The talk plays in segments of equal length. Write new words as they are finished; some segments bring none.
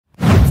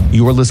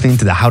You are listening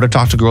to the How to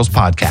Talk to Girls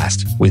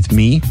podcast with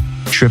me,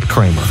 Trip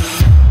Kramer.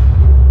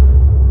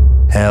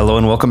 Hello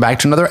and welcome back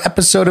to another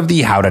episode of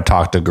the How to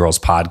Talk to Girls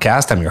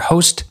podcast. I'm your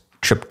host,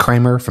 Trip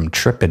Kramer from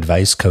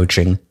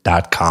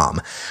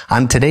tripadvicecoaching.com.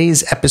 On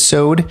today's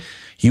episode,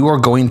 you are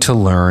going to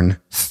learn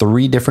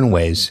 3 different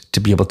ways to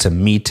be able to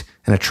meet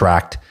and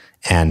attract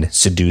and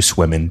seduce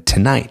women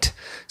tonight.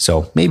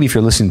 So maybe if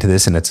you're listening to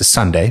this and it's a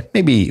Sunday,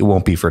 maybe it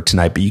won't be for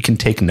tonight, but you can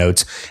take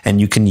notes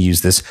and you can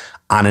use this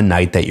on a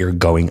night that you're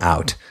going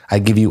out. I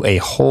give you a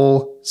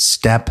whole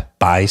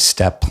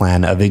step-by-step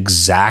plan of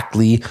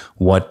exactly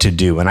what to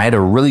do. And I had a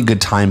really good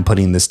time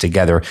putting this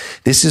together.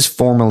 This is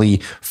formally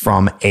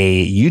from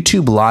a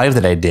YouTube live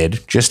that I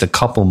did just a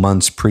couple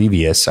months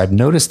previous. I've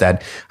noticed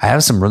that I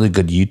have some really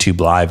good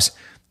YouTube lives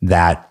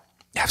that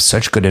have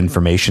such good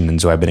information.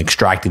 And so I've been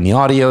extracting the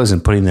audios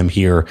and putting them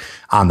here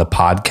on the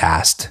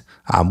podcast,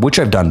 which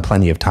I've done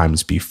plenty of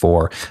times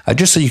before,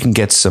 just so you can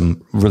get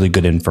some really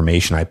good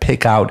information. I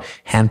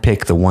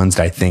handpick the ones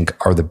that I think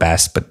are the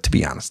best, but to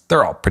be honest,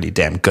 they're all pretty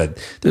damn good.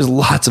 There's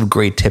lots of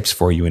great tips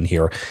for you in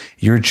here.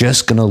 You're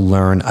just going to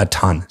learn a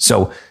ton.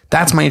 So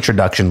that's my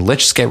introduction.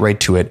 Let's just get right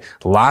to it.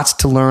 Lots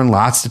to learn,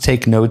 lots to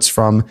take notes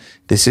from.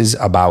 This is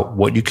about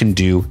what you can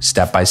do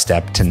step by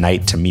step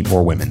tonight to meet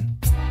more women.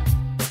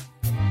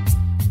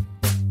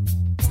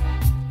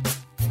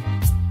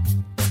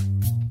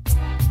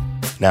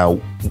 Now,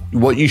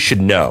 what you should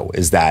know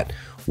is that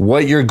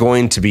what you're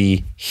going to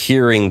be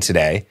hearing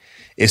today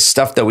is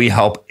stuff that we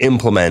help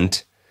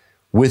implement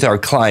with our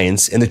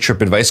clients in the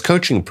Trip Advice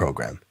coaching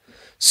program.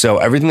 So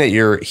everything that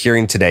you're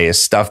hearing today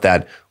is stuff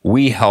that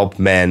we help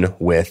men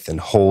with and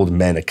hold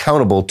men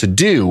accountable to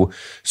do.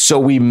 So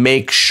we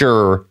make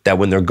sure that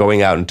when they're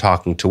going out and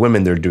talking to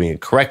women, they're doing it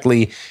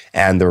correctly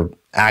and they're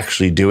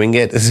actually doing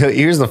it. So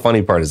here's the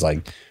funny part is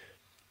like,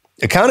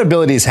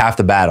 accountability is half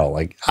the battle.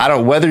 Like,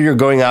 whether you're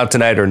going out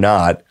tonight or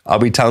not, I'll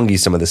be telling you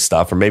some of this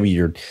stuff, or maybe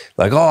you're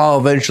like, oh, I'll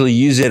eventually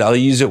use it. I'll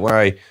use it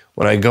when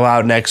I go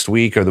out next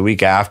week or the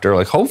week after.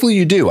 Like, hopefully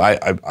you do. I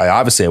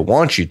obviously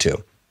want you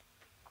to.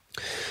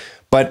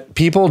 But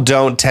people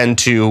don't tend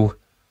to,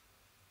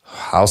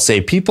 I'll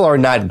say people are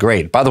not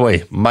great. By the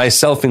way,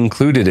 myself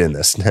included in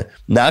this,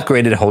 not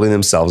great at holding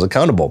themselves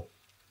accountable.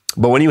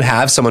 But when you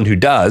have someone who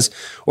does,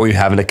 or you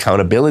have an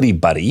accountability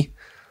buddy,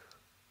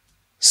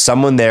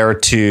 someone there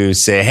to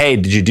say, hey,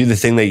 did you do the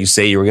thing that you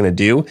say you were going to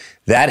do?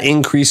 That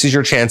increases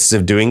your chances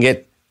of doing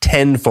it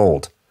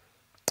tenfold.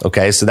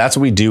 Okay, so that's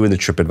what we do in the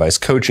Trip Advice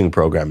coaching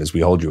program is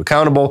we hold you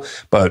accountable,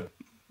 but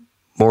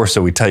more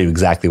so we tell you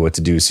exactly what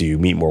to do so you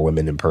meet more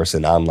women in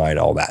person, online,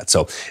 all that.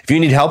 So if you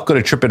need help, go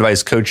to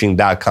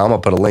tripadvicecoaching.com. I'll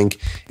put a link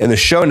in the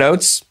show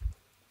notes.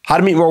 How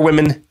to meet more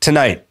women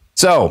tonight.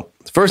 So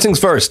first things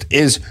first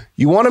is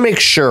you want to make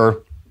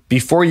sure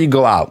before you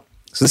go out.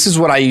 So this is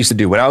what I used to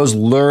do when I was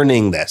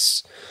learning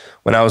this.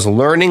 When I was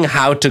learning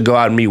how to go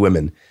out and meet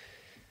women,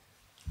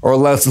 or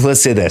let's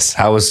say this,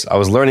 I was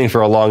learning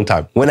for a long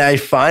time. When I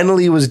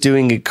finally was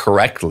doing it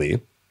correctly,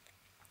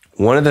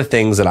 one of the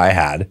things that I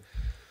had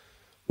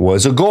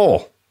was a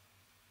goal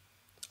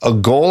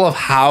of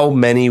how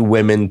many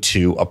women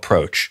to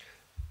approach.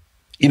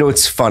 You know,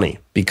 it's funny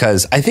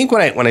because I think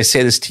when I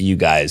say this to you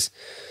guys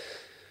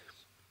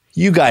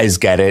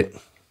get it.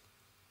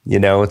 You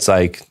know, it's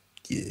like,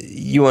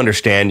 you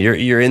understand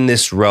you're in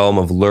this realm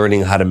of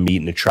learning how to meet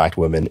and attract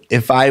women.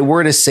 If I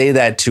were to say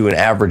that to an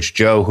average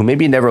Joe who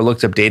maybe never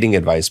looked up dating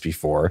advice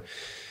before,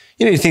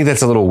 you think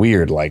that's a little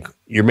weird. Like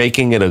you're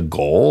making it a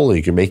goal,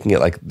 like you're making it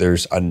like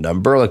there's a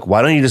number. Like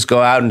why don't you just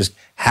go out and just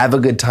have a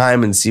good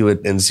time and see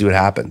what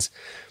happens?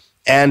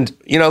 And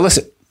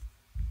listen,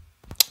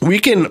 we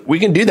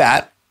can do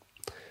that.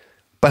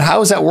 But how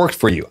has that worked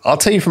for you? I'll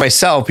tell you for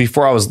myself,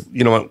 before I was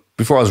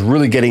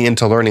really getting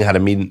into learning how to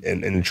meet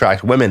and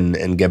attract women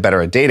and get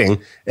better at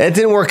dating, it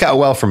didn't work out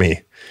well for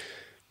me.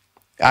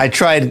 I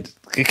tried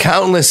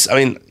countless,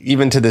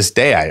 even to this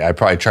day, I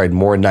probably tried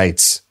more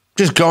nights,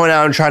 just going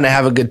out and trying to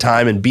have a good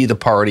time and be the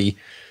party.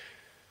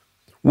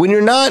 When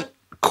you're not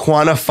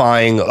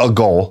quantifying a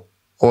goal,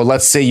 or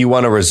let's say you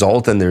want a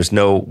result and there's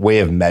no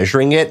way of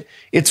measuring it,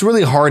 it's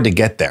really hard to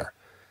get there.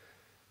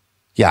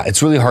 Yeah,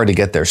 it's really hard to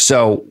get there.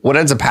 So what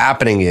ends up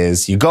happening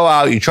is you go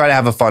out, you try to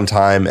have a fun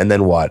time, and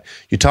then what?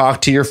 You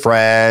talk to your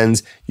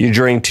friends, you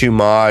drink too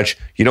much,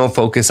 you don't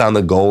focus on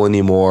the goal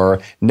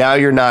anymore. Now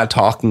you're not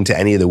talking to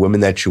any of the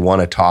women that you want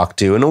to talk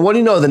to. And what do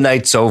you know? The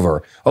night's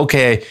over.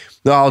 Okay,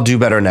 no, I'll do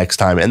better next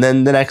time. And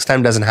then the next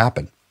time doesn't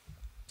happen.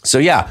 So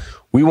yeah,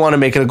 we want to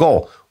make it a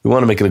goal. We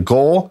want to make it a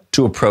goal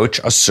to approach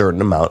a certain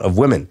amount of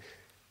women.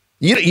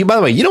 You by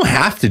the way, you don't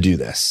have to do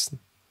this.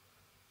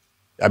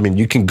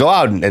 You can go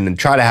out and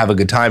try to have a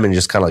good time and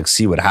just kind of like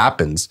see what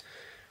happens.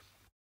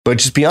 But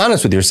just be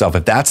honest with yourself.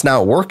 If that's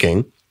not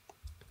working,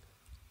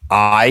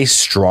 I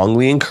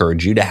strongly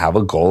encourage you to have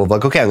a goal of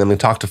like, okay, I'm going to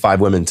talk to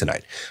 5 women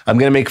tonight. I'm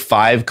going to make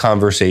 5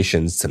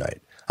 conversations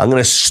tonight. I'm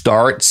going to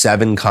start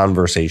 7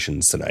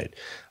 conversations tonight.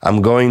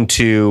 I'm going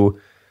to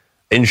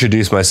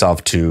introduce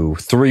myself to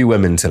 3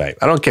 women tonight.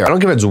 I don't care. I don't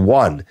care if it's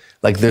 1.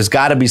 Like, there's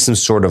got to be some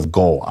sort of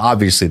goal.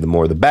 Obviously, the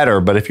more the better.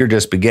 But if you're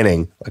just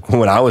beginning, like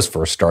when I was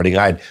first starting,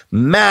 I had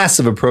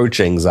massive approach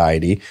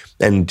anxiety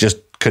and just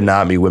could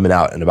not meet women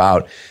out and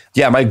about.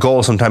 Yeah, my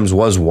goal sometimes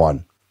was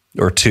 1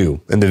 or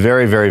 2 in the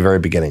very, very, very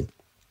beginning,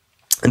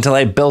 until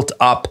I built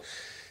up,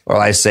 or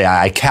I say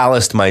I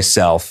calloused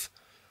myself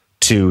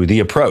to the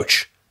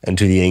approach and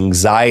to the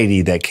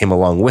anxiety that came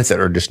along with it,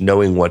 or just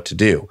knowing what to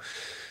do.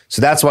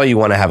 So that's why you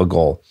want to have a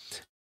goal.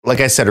 Like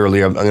I said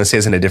earlier, I'm going to say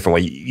this in a different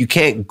way. You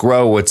can't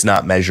grow what's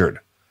not measured.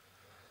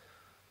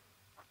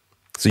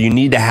 So you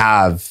need to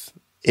have,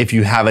 if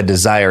you have a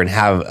desire and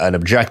have an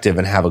objective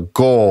and have a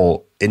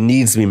goal, it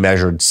needs to be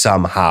measured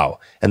somehow.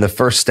 And the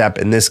first step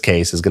in this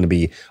case is going to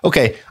be,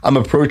 okay, I'm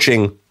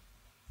approaching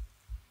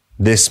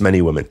this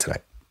many women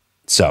tonight.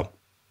 So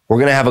we're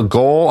going to have a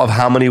goal of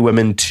how many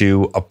women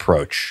to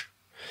approach.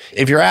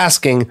 If you're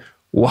asking,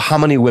 well, how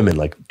many women?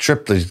 Like,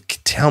 Trip,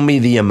 tell me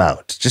the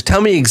amount. Just tell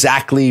me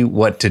exactly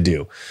what to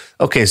do.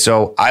 Okay,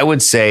 so I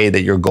would say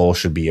that your goal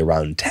should be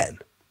around 10.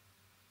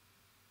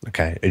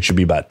 Okay, it should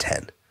be about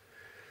 10.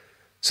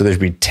 So there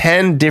should be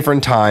 10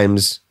 different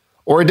times,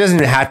 or it doesn't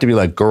even have to be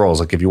like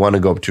girls. Like, if you want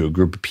to go up to a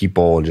group of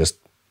people and just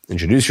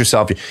introduce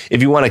yourself,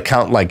 if you want to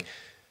count like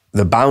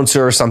the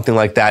bouncer or something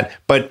like that,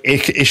 but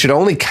it should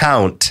only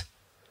count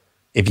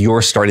if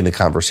you're starting the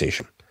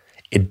conversation.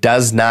 It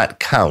does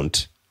not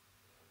count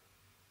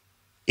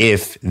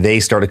if they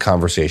start a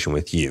conversation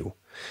with you,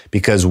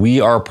 because we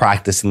are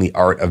practicing the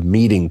art of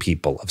meeting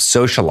people, of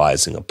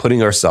socializing, of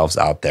putting ourselves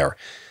out there,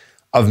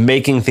 of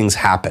making things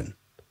happen.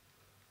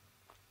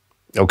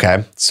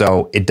 Okay,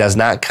 so it does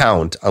not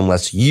count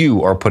unless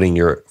you are putting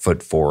your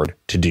foot forward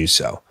to do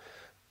so.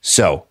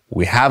 So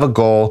we have a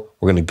goal.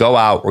 We're going to go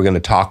out. We're going to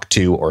talk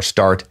to or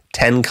start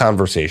 10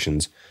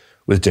 conversations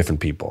with different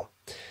people.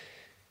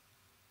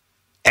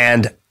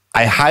 And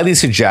I highly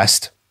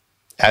suggest,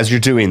 as you're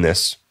doing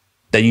this,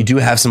 that you do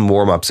have some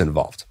warm-ups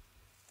involved,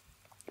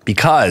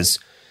 because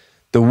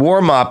the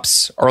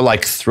warm-ups are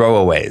like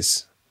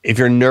throwaways. If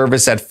you're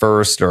nervous at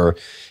first, or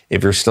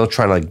if you're still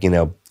trying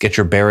to, get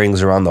your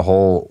bearings around the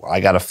whole,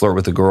 I got to flirt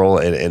with a girl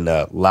in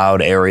a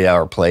loud area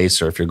or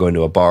place, or if you're going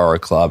to a bar or a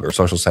club or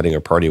social setting or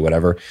party,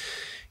 whatever,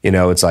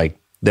 it's like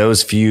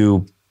those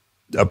few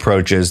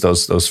approaches,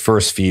 those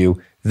first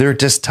few, they're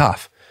just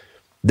tough.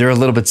 They're a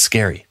little bit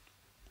scary.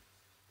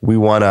 We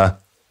want to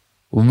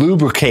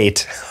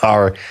lubricate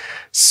our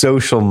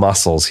social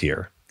muscles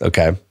here.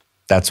 Okay.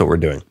 That's what we're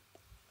doing.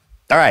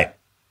 All right.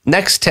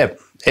 Next tip.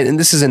 And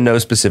this is in no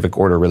specific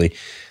order, really.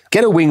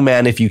 Get a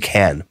wingman if you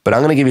can, but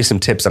I'm going to give you some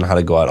tips on how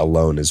to go out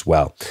alone as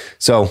well.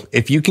 So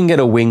if you can get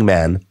a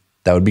wingman,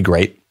 that would be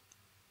great.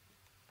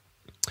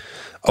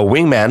 A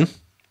wingman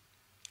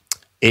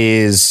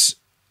is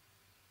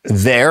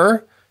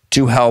there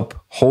to help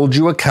hold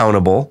you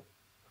accountable,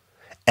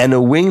 and a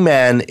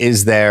wingman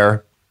is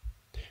there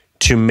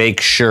to make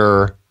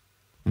sure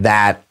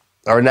that,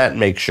 or not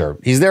make sure,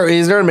 he's there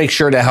to make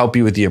sure to help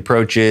you with the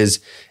approaches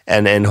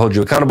and hold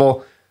you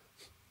accountable.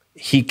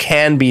 He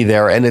can be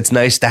there, and it's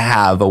nice to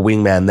have a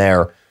wingman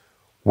there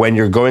when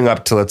you're going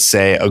up to, let's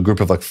say, a group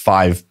of like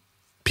 5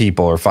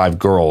 people or 5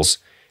 girls,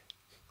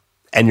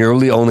 and you're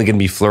really only going to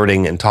be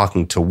flirting and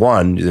talking to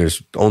one.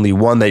 There's only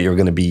one that you're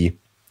going to be,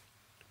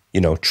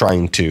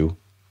 trying to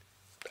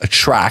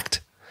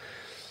attract.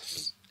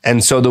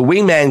 And so the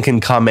wingman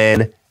can come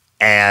in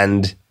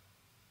and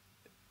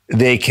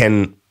they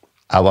can,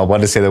 I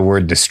want to say the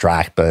word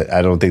distract, but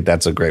I don't think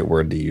that's a great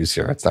word to use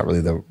here. It's not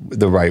really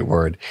the right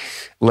word.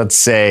 Let's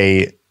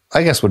say,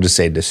 I guess we'll just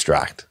say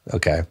distract.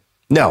 Okay.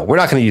 No, we're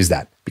not going to use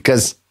that,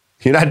 because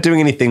you're not doing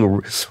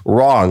anything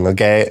wrong.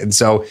 Okay. And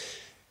so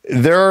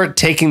they're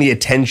taking the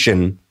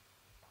attention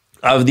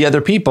of the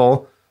other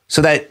people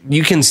so that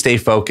you can stay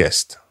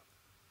focused.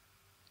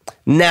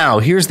 Now,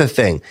 here's the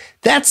thing.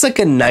 That's like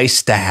a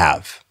nice to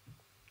have.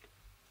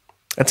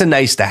 That's a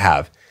nice to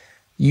have.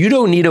 You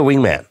don't need a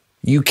wingman.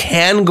 You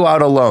can go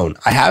out alone.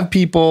 I have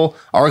people,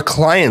 our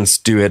clients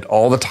do it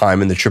all the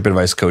time in the Trip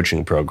Advice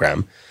coaching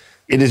program.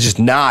 It is just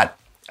not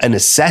a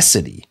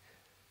necessity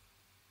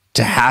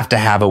to have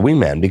a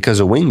wingman, because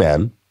a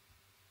wingman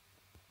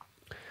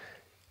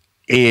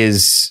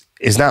is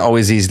not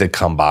always easy to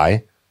come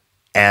by,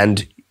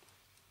 and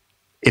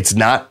it's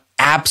not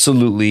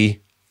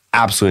absolutely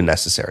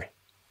necessary.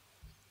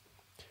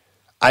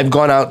 I've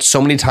gone out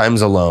so many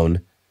times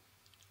alone,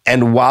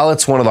 and while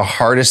it's one of the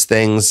hardest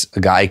things a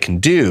guy can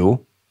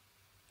do,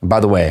 and by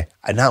the way,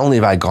 not only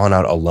have I gone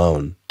out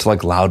alone to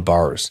like loud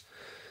bars,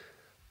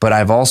 but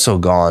I've also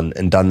gone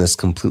and done this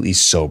completely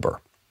sober.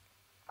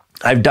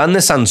 I've done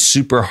this on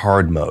super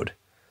hard mode,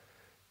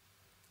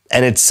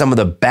 and it's some of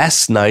the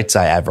best nights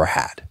I ever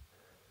had.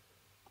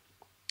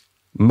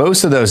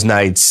 Most of those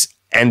nights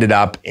ended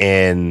up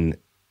in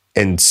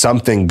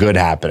something good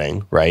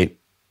happening, right?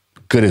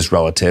 Good is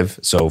relative.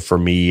 So for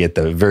me, at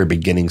the very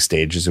beginning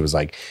stages, it was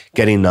like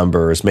getting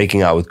numbers,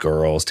 making out with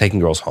girls,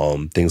 taking girls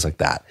home, things like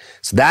that.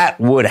 So that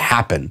would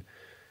happen.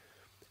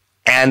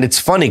 And it's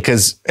funny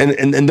because,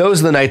 and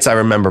those are the nights I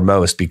remember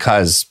most,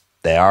 because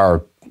they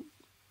are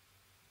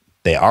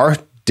They are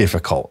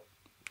difficult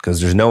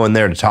because there's no one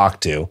there to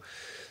talk to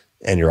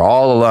and you're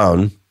all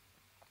alone.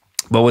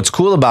 But what's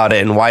cool about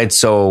it and why it's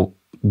so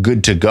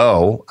good to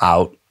go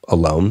out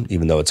alone,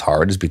 even though it's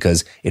hard, is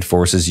because it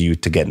forces you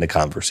to get into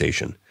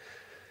conversation.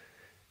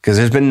 Because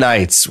there's been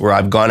nights where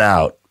I've gone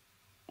out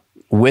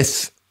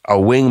with a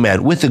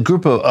wingman, with a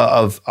group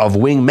of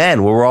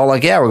wingmen where we're all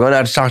like, yeah, we're going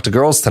out to talk to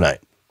girls tonight.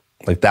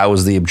 Like that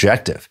was the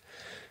objective.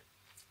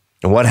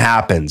 And what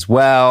happens?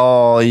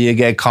 Well, you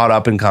get caught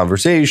up in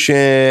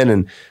conversation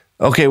and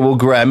okay,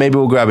 maybe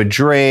we'll grab a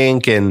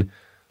drink and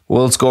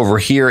well, let's go over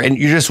here. And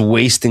you're just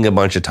wasting a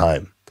bunch of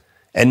time.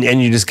 And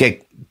you just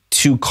get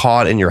too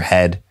caught in your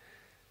head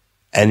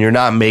and you're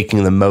not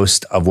making the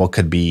most of what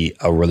could be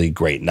a really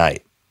great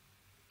night.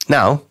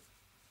 Now,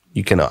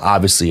 you can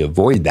obviously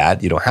avoid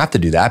that. You don't have to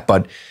do that,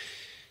 but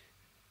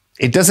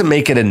it doesn't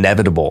make it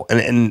inevitable.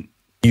 And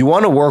you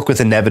want to work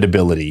with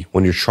inevitability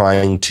when you're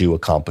trying to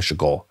accomplish a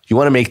goal. You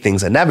want to make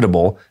things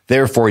inevitable,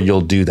 therefore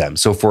you'll do them.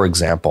 So for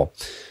example,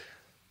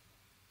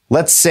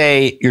 let's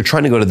say you're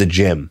trying to go to the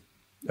gym.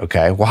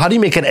 Okay. Well, how do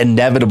you make it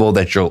inevitable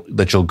that you'll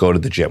go to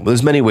the gym? Well,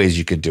 there's many ways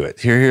you could do it.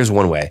 Here's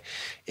one way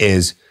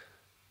is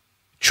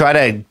try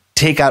to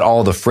take out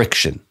all the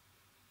friction.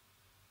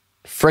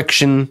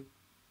 Friction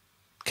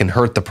can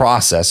hurt the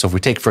process. So if we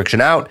take friction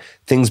out,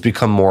 things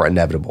become more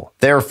inevitable.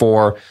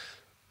 Therefore,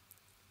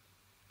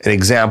 an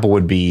example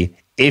would be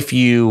if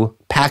you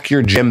pack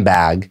your gym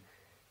bag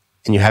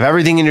and you have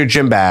everything in your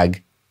gym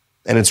bag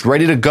and it's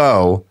ready to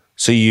go,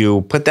 so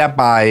you put that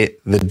by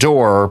the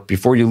door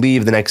before you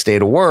leave the next day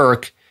to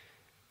work,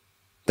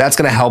 that's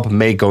going to help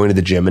make going to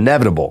the gym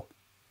inevitable.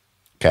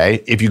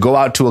 Okay? If you go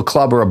out to a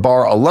club or a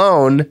bar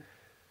alone,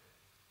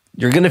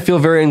 you're going to feel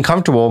very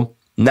uncomfortable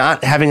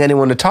not having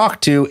anyone to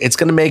talk to. It's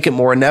going to make it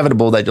more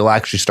inevitable that you'll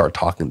actually start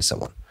talking to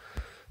someone.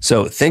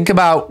 So think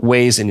about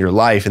ways in your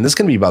life, and this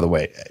can be, by the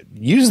way,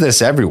 use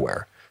this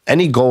everywhere.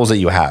 Any goals that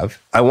you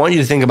have, I want you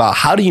to think about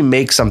how do you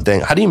make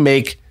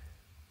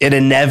it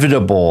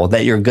inevitable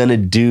that you're going to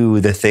do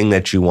the thing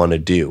that you want to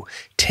do.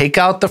 Take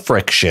out the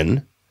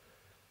friction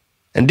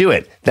and do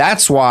it.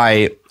 That's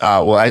why,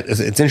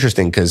 it's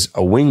interesting because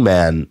a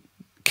wingman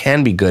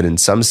can be good in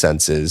some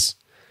senses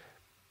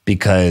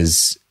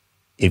because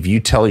if you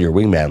tell your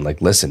wingman,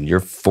 like, listen, you're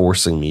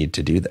forcing me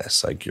to do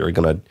this. Like I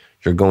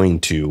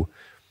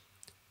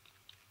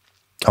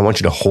want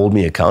you to hold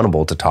me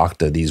accountable to talk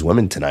to these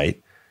women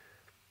tonight.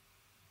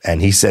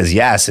 And he says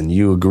yes, and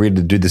you agreed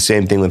to do the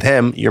same thing with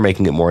him, you're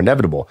making it more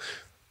inevitable.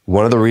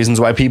 One of the reasons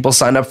why people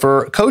sign up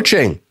for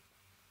coaching.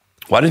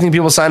 Why do you think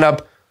people sign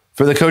up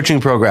for the coaching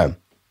program?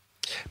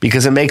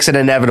 Because it makes it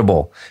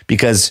inevitable.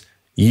 Because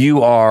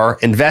you are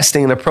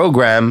investing in a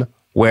program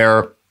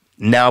where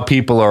now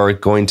people are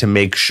going to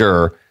make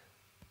sure,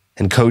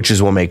 and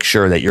coaches will make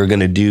sure that you're going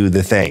to do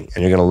the thing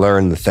and you're going to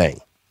learn the thing.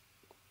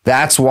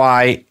 That's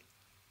why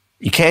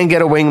you can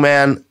get a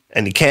wingman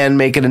and you can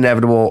make it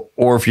inevitable,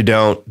 or if you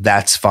don't,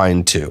 that's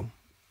fine too.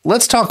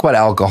 Let's talk about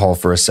alcohol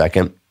for a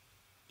second.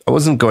 I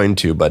wasn't going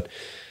to, but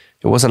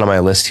it wasn't on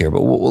my list here,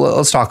 but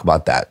let's talk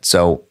about that.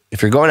 So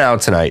if you're going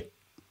out tonight,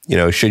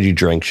 should you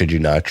drink, should you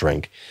not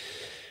drink?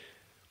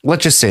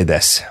 Let's just say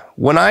this.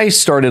 When I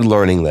started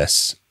learning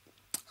this,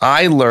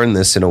 I learned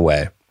this in a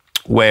way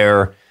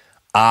where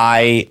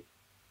I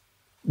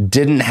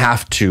didn't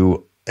have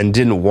to and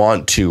didn't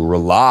want to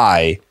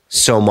rely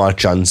so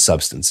much on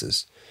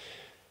substances.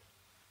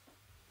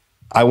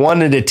 I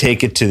wanted to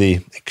take it to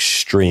the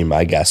extreme,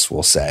 I guess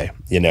we'll say.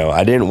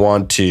 I didn't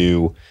want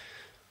to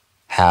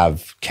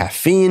have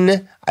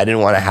caffeine. I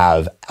didn't want to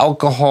have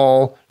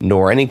alcohol,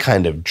 nor any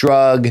kind of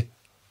drug.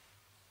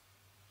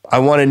 I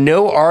wanted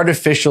no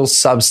artificial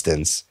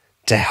substance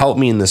to help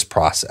me in this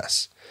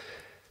process.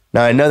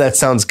 Now, I know that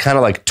sounds kind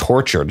of like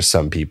torture to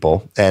some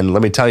people, and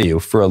let me tell you,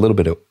 for a little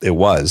bit it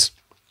was.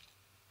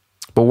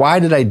 But why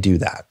did I do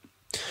that?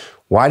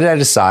 Why did I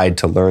decide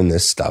to learn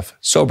this stuff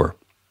sober?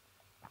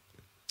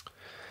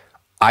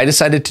 I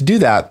decided to do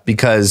that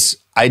because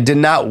I did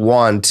not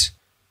want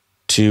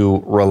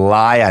to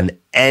rely on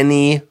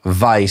any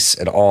vice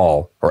at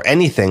all or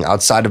anything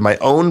outside of my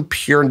own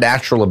pure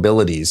natural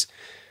abilities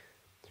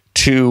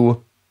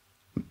to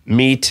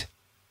meet,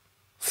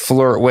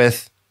 flirt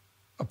with,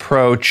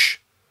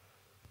 approach,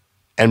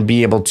 and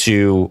be able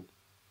to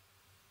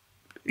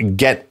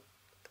get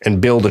and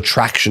build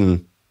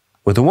attraction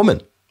with a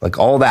woman, like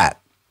all that.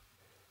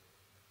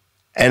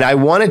 And I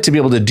wanted to be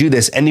able to do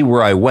this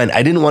anywhere I went.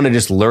 I didn't want to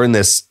just learn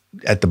this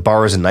at the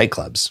bars and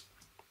nightclubs.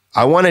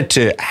 I wanted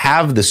to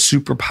have the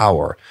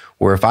superpower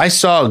where if I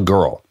saw a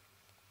girl,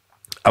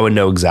 I would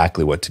know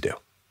exactly what to do. I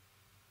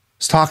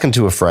was talking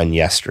to a friend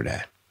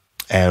yesterday,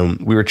 and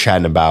we were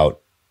chatting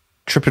about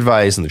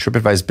TripAdvice and the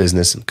TripAdvice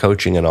business and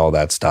coaching and all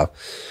that stuff.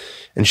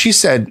 And she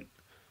said,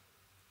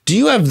 do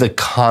you have the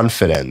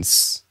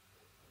confidence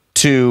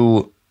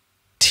to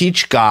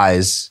teach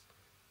guys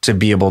to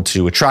be able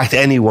to attract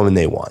any woman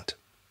they want?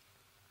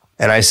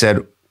 And I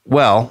said,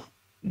 well,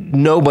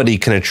 nobody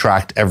can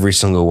attract every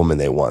single woman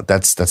they want.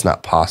 That's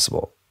not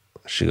possible.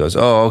 She goes,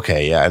 oh,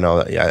 okay. Yeah, I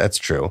know. Yeah, that's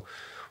true.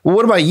 Well,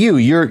 what about you?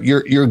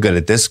 You're good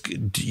at this.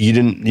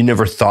 You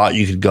never thought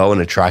you could go and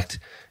attract,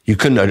 you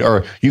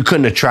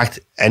couldn't attract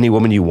any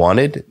woman you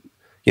wanted.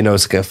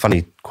 It's like a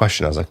funny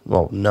question. I was like,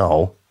 well,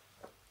 no,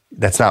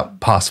 that's not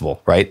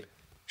possible, right?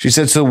 She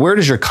said, so where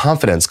does your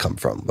confidence come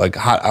from? Like,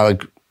 how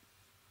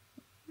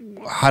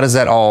does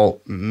that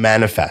all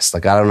manifest?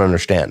 Like, I don't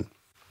understand.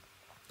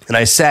 And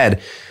I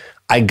said,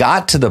 I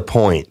got to the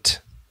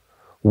point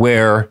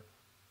where,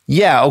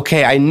 yeah,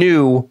 okay, I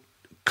knew,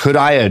 could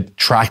I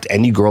attract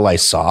any girl I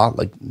saw?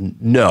 Like,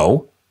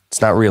 no,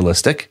 it's not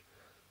realistic.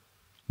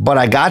 But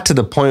I got to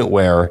the point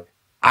where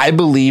I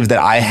believed that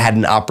I had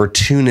an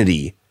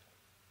opportunity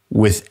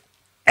with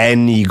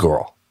any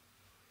girl.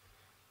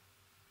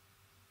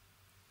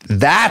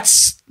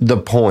 That's the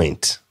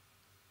point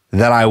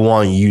that I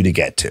want you to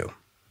get to.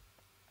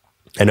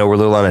 I know we're a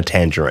little on a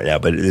tangent right now,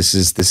 but this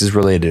is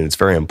related and it's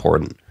very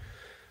important.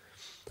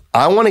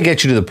 I want to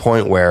get you to the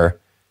point where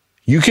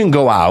you can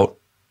go out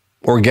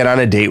or get on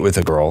a date with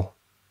a girl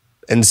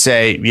and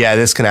say, yeah,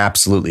 this can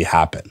absolutely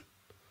happen.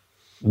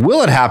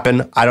 Will it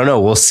happen? I don't know.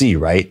 We'll see,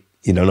 right?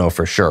 You don't know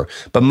for sure.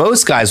 But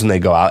most guys, when they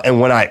go out,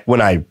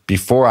 and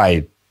before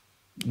I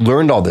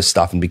learned all this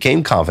stuff and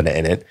became confident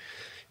in it,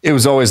 it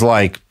was always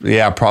like,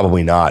 yeah,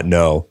 probably not.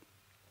 No.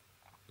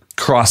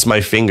 Cross my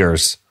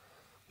fingers.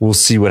 We'll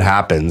see what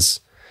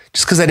happens.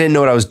 Just because I didn't know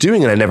what I was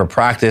doing and I never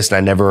practiced and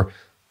I never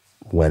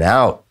went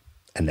out.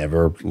 I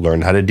never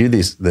learned how to do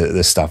this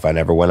stuff. I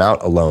never went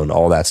out alone,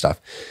 all that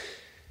stuff.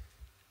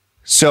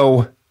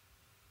 So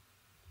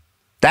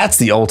that's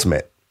the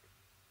ultimate.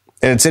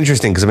 And it's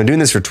interesting because I've been doing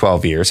this for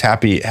 12 years.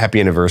 Happy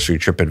anniversary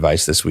trip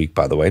advice this week,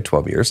 by the way,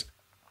 12 years.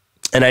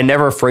 And I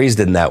never phrased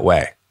it in that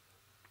way,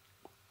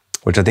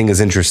 which I think is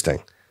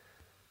interesting.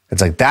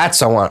 It's like, I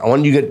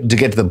want you to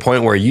get to the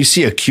point where you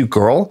see a cute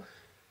girl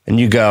and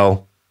you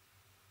go,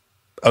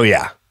 oh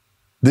yeah,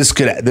 this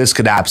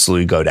could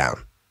absolutely go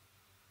down.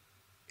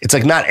 It's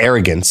like not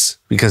arrogance,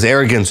 because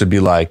arrogance would be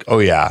like, oh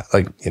yeah,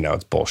 like,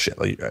 it's bullshit.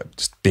 Like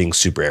just being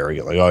super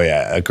arrogant. Like, oh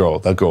yeah, that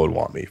girl would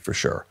want me for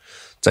sure.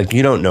 It's like,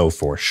 you don't know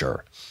for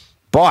sure,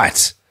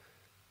 but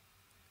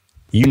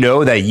you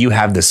know that you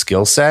have the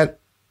skill set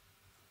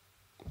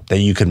that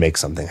you could make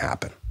something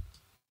happen.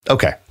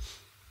 Okay,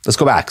 let's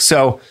go back.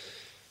 So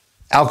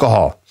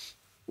alcohol,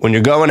 when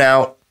you're going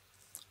out,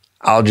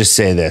 I'll just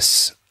say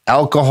this,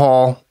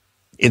 alcohol,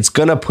 it's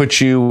going to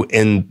put you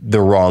in the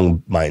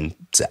wrong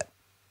mindset.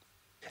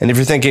 And if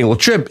you're thinking, well,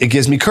 Trip, it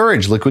gives me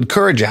courage, liquid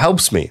courage, it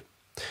helps me.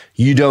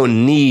 You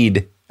don't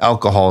need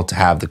alcohol to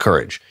have the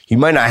courage. You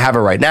might not have it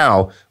right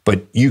now,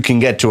 but you can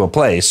get to a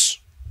place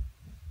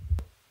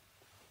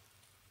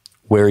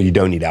where you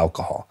don't need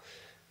alcohol.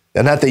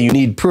 And not that you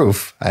need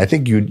proof. I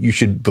think you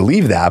should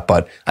believe that,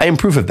 but I am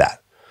proof of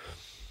that.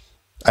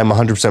 I'm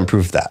 100%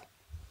 proof of that.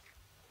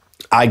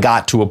 I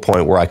got to a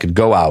point where I could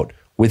go out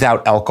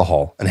without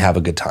alcohol and have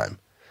a good time.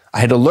 I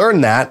had to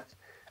learn that.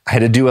 I had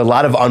to do a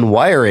lot of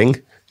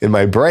unwiring in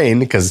my brain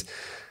because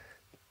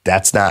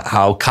that's not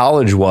how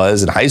college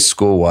was and high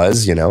school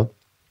was, and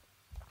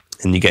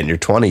you get in your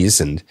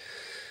 20s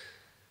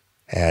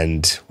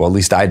and well, at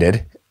least I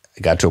did.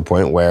 I got to a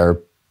point where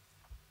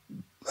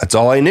that's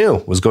all I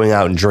knew was going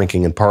out and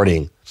drinking and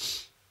partying.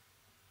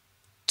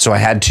 So I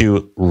had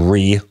to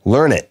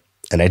relearn it,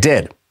 and I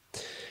did.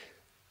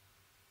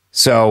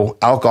 So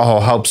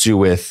alcohol helps you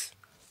with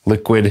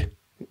liquid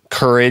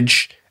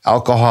courage.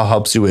 Alcohol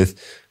helps you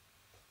with,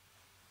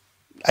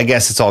 I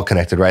guess it's all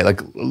connected, right?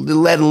 Like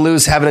letting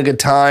loose, having a good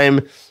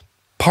time,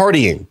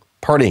 partying,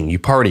 you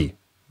party,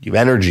 you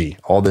have energy,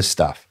 all this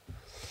stuff.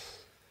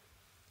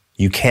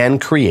 You can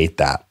create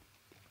that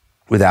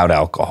without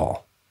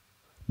alcohol.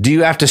 Do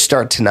you have to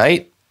start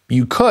tonight?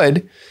 You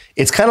could.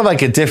 It's kind of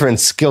like a different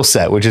skill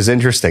set, which is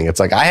interesting. It's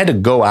like I had to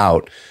go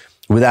out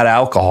without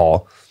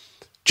alcohol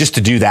just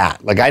to do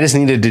that. Like I just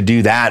needed to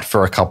do that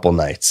for a couple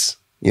nights.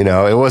 It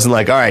wasn't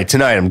like, all right,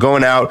 tonight I'm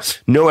going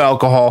out, no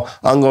alcohol.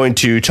 I'm going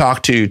to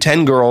talk to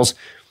 10 girls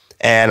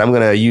and I'm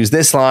going to use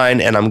this line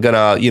and I'm going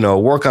to,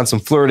 work on some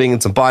flirting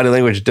and some body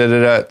language.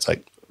 It's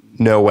like,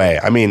 no way.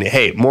 I mean,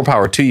 hey, more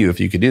power to you if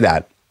you could do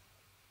that.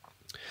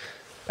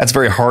 That's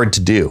very hard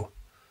to do.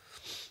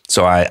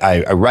 So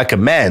I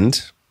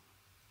recommend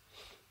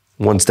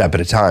one step at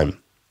a time.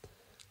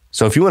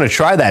 So if you want to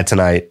try that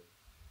tonight,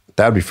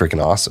 that would be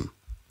freaking awesome.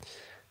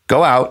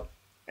 Go out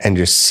and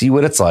just see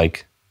what it's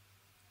like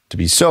to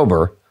be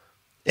sober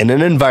in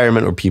an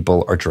environment where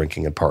people are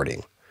drinking and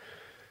partying.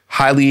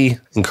 Highly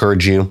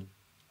encourage you.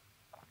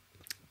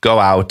 Go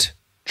out,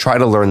 try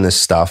to learn this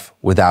stuff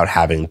without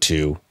having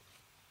to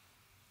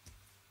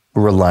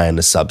rely on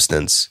the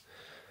substance.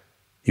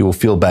 You will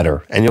feel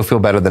better, and you'll feel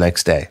better the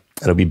next day.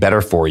 It'll be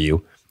better for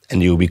you,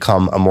 and you will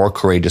become a more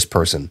courageous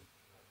person.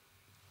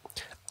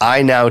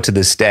 I now, to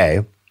this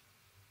day,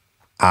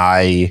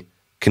 I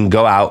can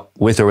go out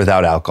with or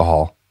without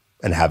alcohol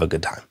and have a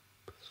good time.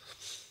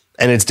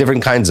 And it's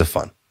different kinds of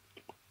fun,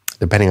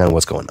 depending on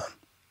what's going on.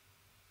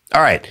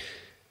 All right.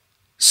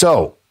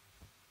 So,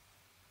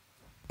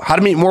 how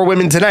to meet more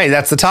women tonight?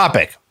 That's the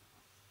topic.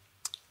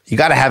 You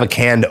got to have a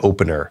canned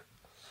opener.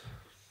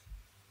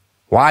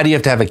 Why do you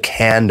have to have a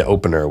canned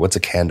opener? What's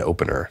a canned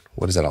opener?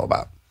 What is that all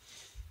about?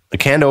 A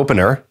canned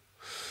opener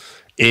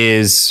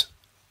is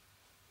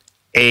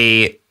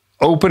a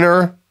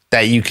opener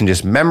that you can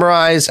just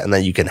memorize and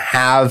that you can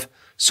have.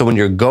 So when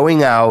you're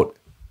going out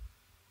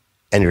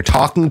and you're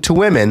talking to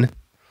women,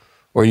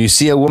 or you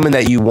see a woman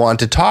that you want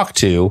to talk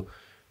to,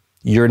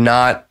 you're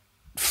not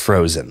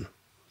frozen.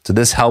 So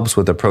this helps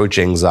with approach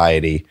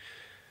anxiety,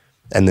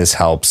 and this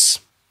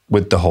helps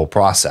with the whole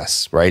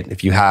process, right?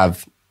 If you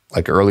have,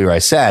 like earlier I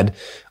said,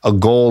 a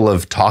goal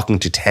of talking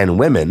to 10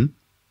 women,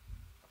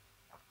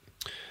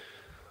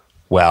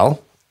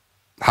 well,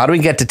 how do we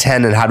get to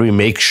 10 and how do we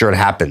make sure it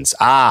happens?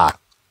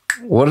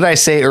 What did I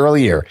say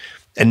earlier?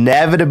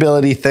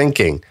 Inevitability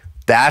thinking.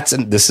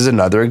 This is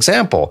another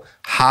example.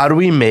 How do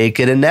we make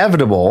it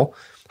inevitable?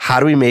 How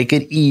do we make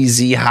it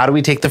easy? How do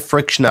we take the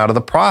friction out of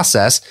the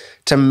process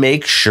to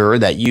make sure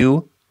that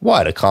you,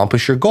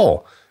 accomplish your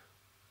goal?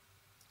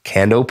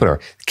 Canned opener.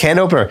 Canned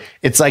opener.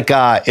 It's like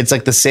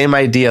the same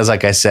idea as,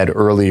 like I said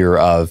earlier,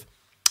 of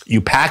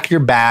you pack your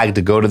bag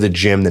to go to the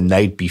gym the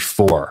night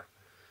before,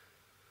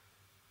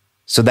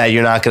 so that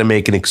you're not going to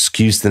make an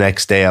excuse the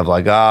next day of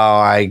like,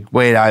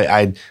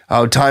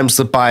 time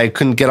slipped by. I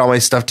couldn't get all my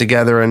stuff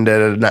together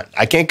and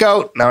I can't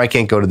go. Now I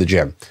can't go to the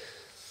gym.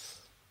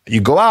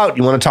 You go out,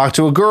 you want to talk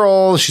to a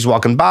girl. She's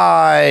walking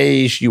by.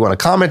 You want to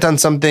comment on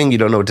something. You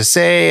don't know what to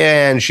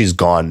say and she's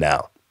gone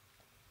now.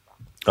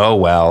 Oh,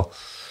 well,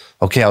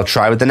 okay, I'll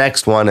try with the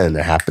next one. And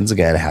it happens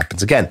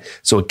again.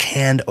 So a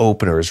canned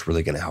opener is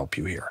really going to help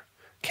you here.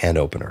 Canned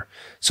opener.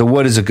 So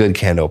what is a good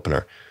canned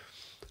opener?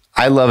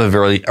 I love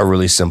a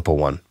really simple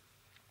one.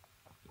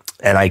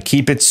 And I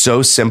keep it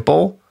so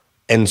simple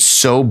and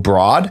so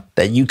broad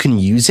that you can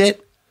use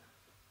it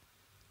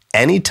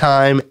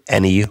anytime,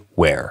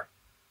 anywhere.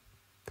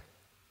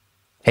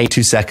 Hey,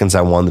 2 seconds,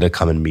 I wanted to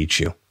come and meet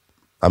you.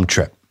 I'm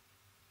Trip.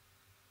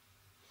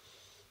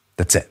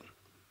 That's it.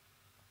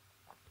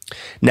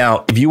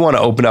 Now, if you want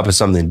to open up with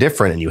something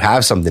different and you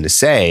have something to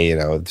say,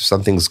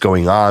 something's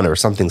going on or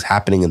something's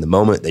happening in the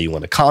moment that you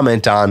want to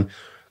comment on,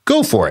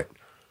 go for it.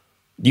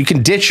 You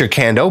can ditch your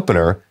canned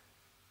opener,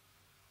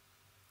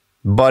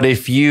 but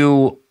if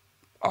you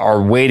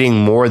are waiting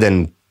more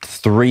than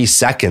 3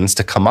 seconds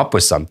to come up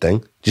with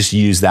something, just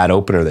use that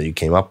opener that you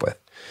came up with.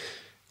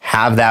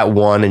 Have that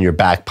one in your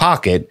back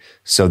pocket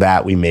so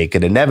that we make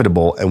it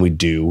inevitable and we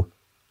do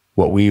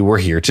what we were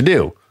here to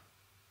do.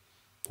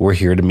 We're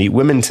here to meet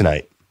women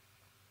tonight,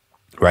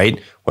 right?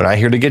 We're not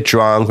here to get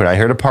drunk. We're not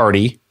here to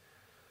party.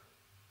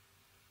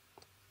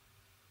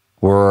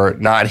 We're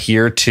not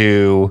here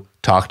to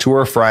talk to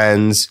our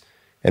friends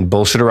and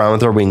bullshit around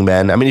with our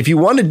wingmen. I mean, if you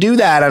want to do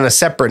that on a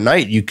separate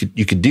night, you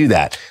could do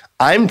that.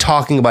 I'm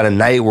talking about a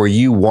night where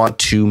you want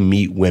to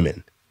meet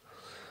women.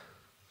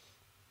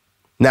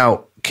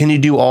 Now, can you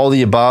do all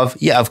the above?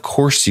 Yeah, of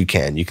course you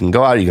can. You can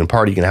go out, you can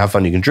party, you can have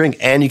fun, you can drink,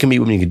 and you can meet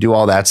women, you can do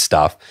all that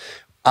stuff.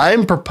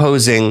 I'm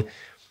proposing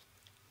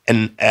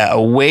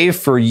a way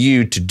for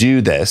you to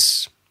do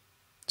this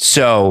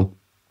so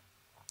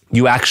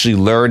you actually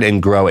learn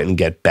and grow it and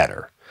get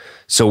better.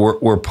 So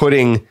we're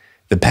putting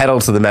the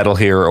pedal to the metal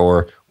here,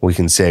 or we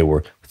can say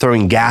we're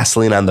throwing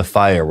gasoline on the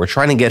fire. We're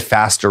trying to get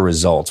faster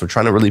results. We're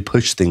trying to really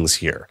push things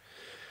here.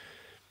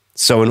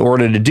 So in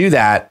order to do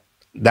that,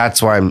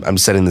 that's why I'm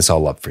setting this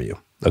all up for you.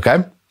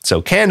 Okay?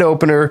 So canned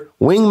opener,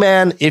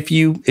 wingman, if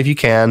you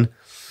can,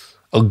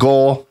 a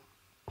goal,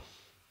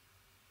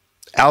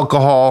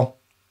 alcohol,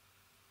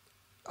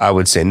 I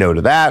would say no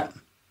to that.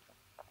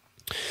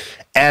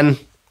 And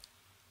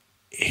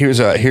here's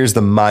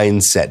the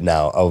mindset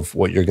now of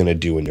what you're going to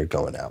do when you're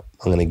going out.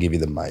 I'm going to give you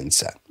the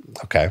mindset,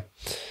 okay?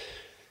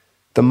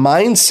 The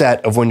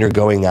mindset of when you're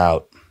going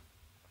out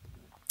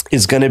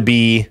is going to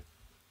be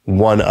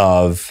one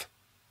of,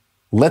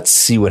 let's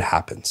see what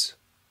happens,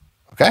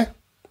 okay?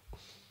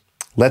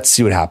 Let's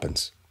see what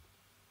happens.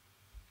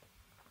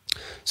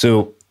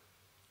 So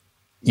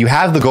you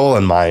have the goal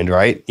in mind,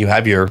 right? You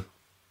have your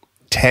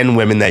 10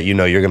 women that you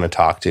know you're going to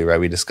talk to, right?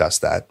 We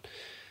discussed that.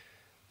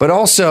 But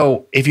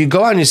also, if you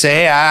go out and you say,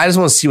 hey, I just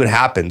want to see what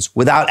happens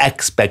without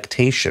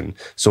expectation.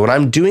 So what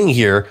I'm doing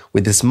here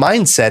with this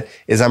mindset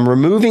is I'm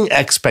removing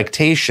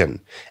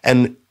expectation.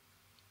 And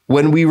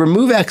when we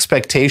remove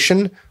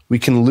expectation, we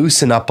can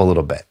loosen up a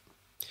little bit.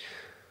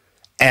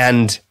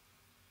 And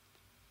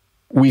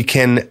we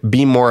can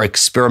be more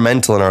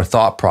experimental in our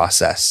thought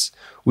process.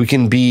 We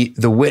can be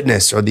the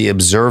witness or the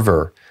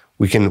observer.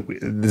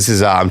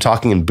 I'm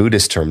talking in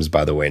Buddhist terms,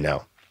 by the way,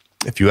 now.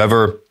 If you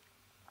ever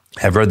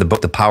have read the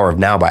book, The Power of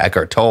Now by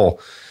Eckhart Tolle,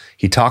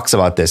 he talks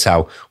about this,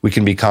 how we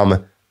can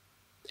become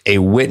a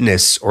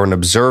witness or an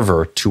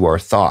observer to our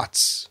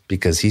thoughts,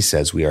 because he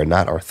says we are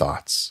not our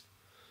thoughts.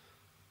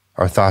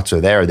 Our thoughts are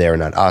there, they are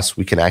not us.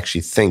 We can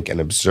actually think and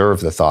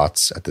observe the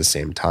thoughts at the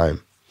same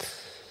time.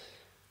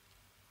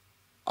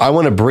 I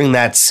want to bring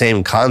that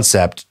same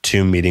concept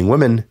to meeting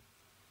women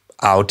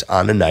out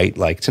on a night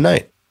like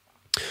tonight.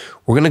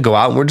 We're going to go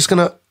out and we're just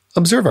going to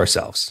observe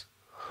ourselves.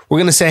 We're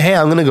going to say, hey,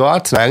 I'm going to go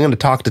out tonight. I'm going to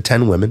talk to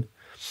 10 women,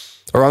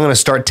 or I'm going to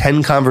start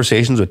 10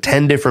 conversations with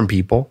 10 different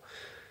people.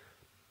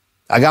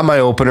 I got my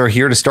opener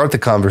here to start the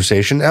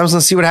conversation. And I was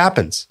going to see what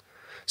happens.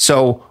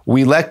 So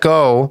we let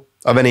go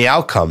of any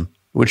outcome,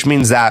 which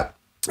means that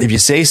if you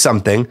say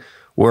something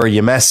where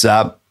you mess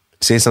up,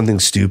 say something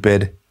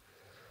stupid,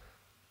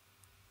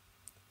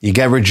 you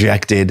get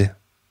rejected,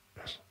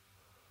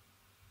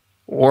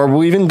 or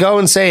we'll even go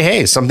and say,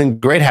 hey, something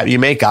great happened. You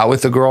make out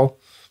with the girl,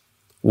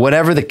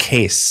 whatever the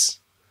case,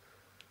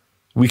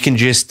 we can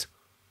just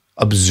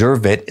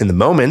observe it in the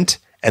moment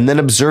and then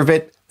observe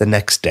it the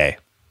next day.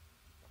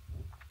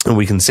 And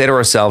we can say to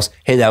ourselves,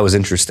 hey, that was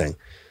interesting.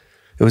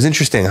 It was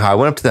interesting how I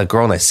went up to that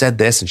girl and I said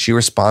this and she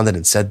responded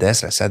and said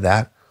this and I said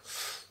that.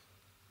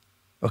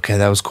 Okay,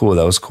 that was cool.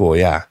 That was cool.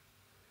 Yeah.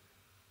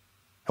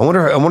 I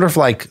wonder if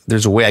like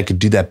there's a way I could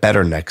do that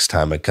better next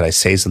time. Like, could I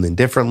say something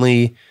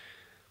differently?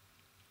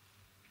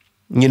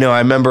 You know, I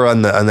remember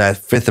on that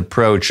fifth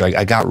approach,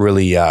 I got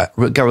really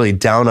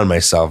down on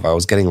myself. I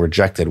was getting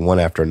rejected one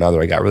after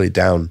another. I got really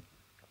down.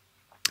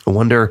 I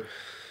wonder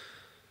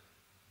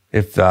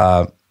if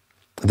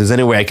there's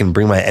any way I can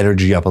bring my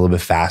energy up a little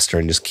bit faster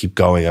and just keep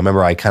going. I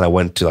remember I kind of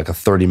went to like a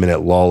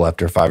 30-minute lull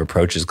after 5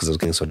 approaches because I was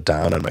getting so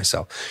down on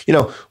myself. You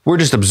know, we're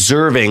just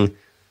observing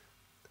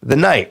the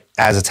night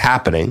as it's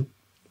happening,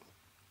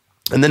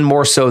 and then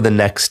more so the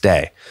next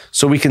day,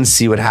 so we can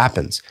see what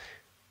happens.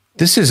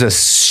 This is a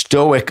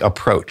Stoic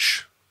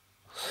approach.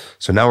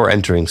 So now we're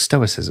entering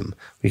Stoicism.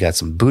 We got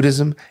some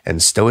Buddhism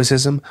and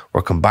Stoicism.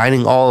 We're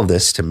combining all of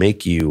this to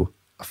make you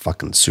a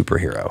fucking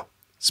superhero,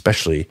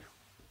 especially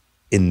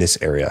in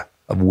this area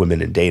of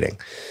women and dating.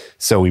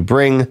 So we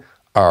bring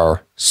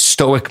our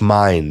Stoic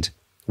mind,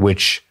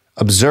 which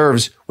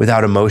observes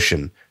without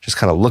emotion, just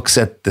kind of looks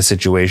at the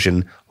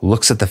situation,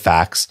 looks at the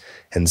facts,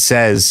 and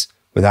says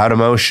without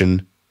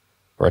emotion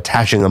or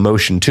attaching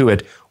emotion to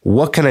it,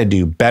 what can I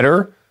do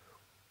better?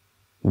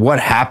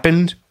 What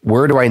happened?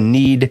 Where do I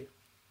need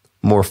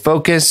more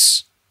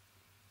focus?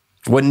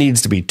 What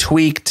needs to be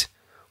tweaked?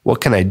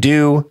 What can I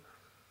do?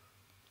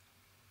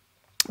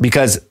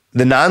 Because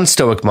the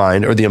non-Stoic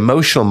mind or the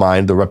emotional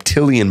mind, the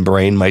reptilian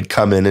brain might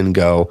come in and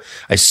go,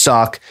 I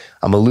suck,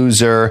 I'm a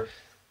loser.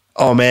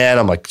 Oh man,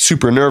 I'm like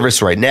super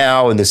nervous right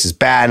now and this is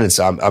bad and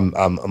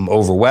I'm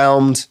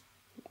overwhelmed.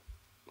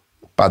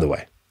 By the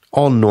way,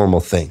 all normal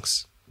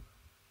things.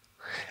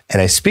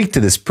 And I speak to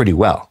this pretty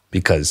well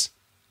because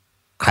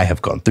I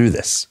have gone through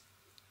this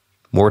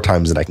more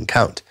times than I can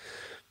count.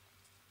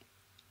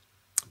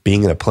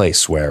 Being in a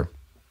place where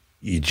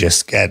you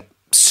just get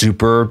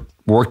super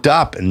worked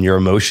up and your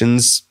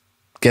emotions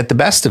get the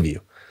best of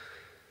you.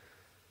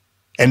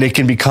 And it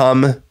can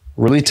become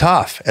really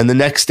tough. And the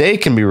next day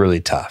can be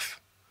really tough.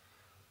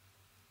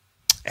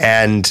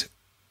 And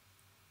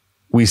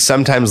we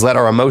sometimes let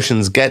our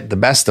emotions get the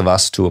best of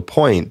us to a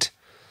point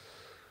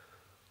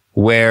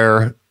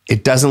where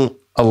it doesn't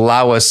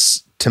allow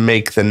us to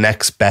make the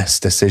next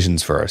best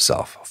decisions for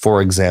ourselves.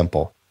 For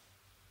example,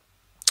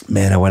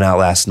 man, I went out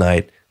last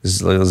night.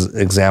 This is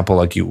an example,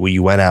 like you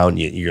went out and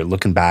you're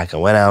looking back. I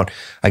went out.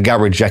 I got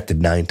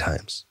rejected 9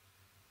 times.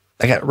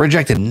 I got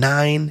rejected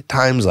 9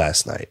 times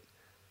last night.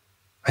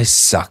 I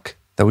suck.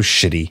 That was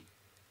shitty.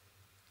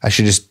 I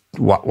should just,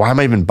 why am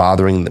I even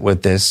bothering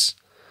with this?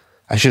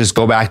 I should just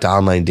go back to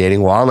online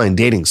dating. Well, online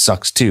dating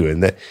sucks too.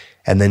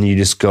 And then you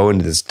just go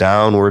into this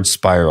downward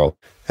spiral.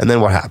 And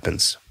then what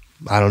happens?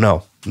 I don't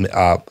know.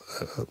 A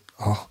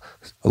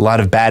lot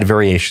of bad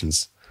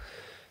variations.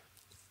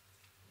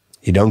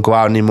 You don't go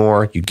out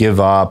anymore. You give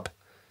up.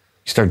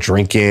 You start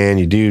drinking.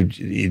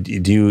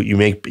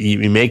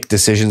 You make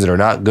decisions that are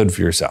not good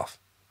for yourself.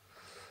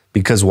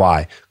 Because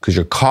why? Because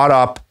you're caught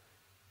up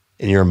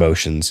in your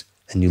emotions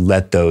and you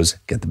let those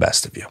get the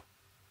best of you.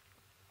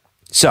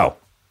 So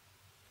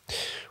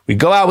we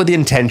go out with the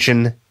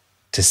intention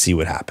to see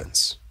what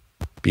happens.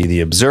 Be the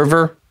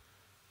observer.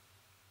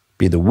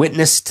 Be the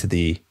witness to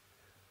the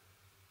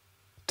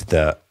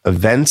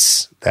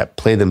events that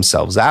play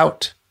themselves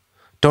out.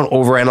 Don't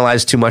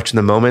overanalyze too much in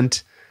the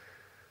moment.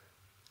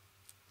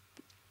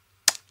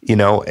 You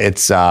know,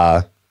 it's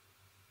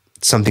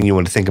something you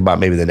want to think about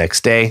maybe the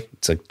next day.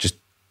 It's like just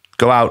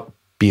go out,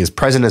 be as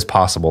present as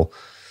possible.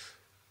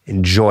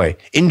 Enjoy.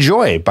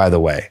 Enjoy, by the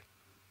way.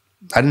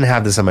 I didn't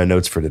have this on my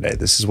notes for today.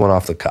 This is one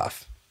off the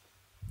cuff.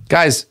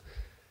 Guys,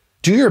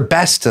 do your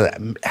best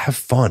to have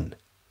fun.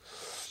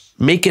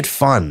 Make it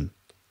fun.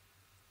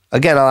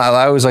 Again,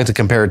 I always like to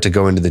compare it to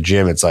going to the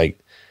gym. It's like,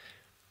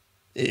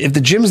 if the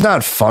gym's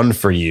not fun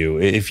for you,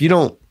 if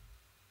you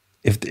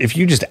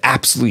just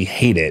absolutely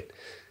hate it,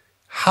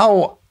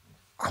 how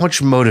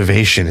much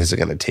motivation is it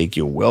going to take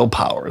you?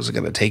 Willpower is it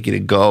going to take you to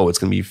go? It's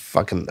going to be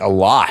fucking a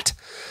lot.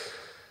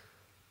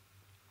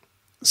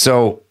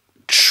 So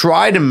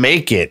try to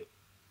make it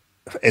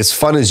as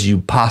fun as you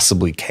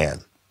possibly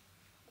can.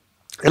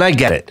 And I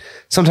get it.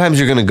 Sometimes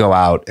you're going to go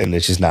out and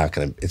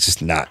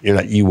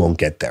you won't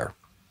get there.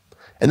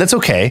 And that's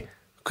okay,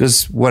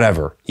 because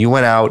whatever. You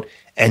went out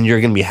and you're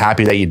going to be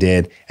happy that you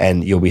did,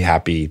 and you'll be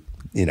happy,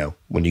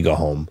 when you go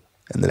home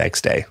and the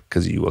next day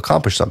because you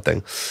accomplished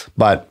something.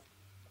 But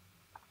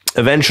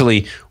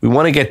eventually, we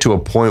want to get to a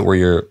point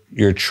where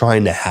you're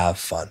trying to have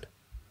fun.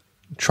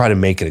 Try to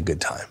make it a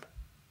good time.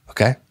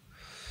 Okay.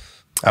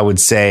 I would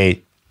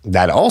say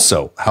that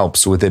also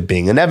helps with it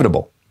being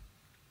inevitable.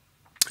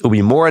 It'll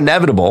be more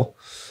inevitable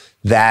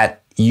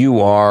that you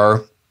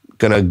are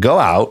going to go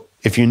out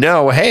if you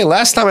know, hey,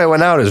 last time I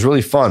went out, it was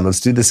really fun. Let's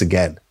do this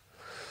again.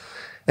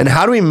 And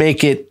how do we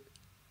make it?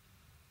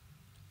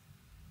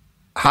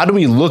 How do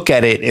we look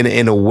at it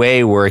in a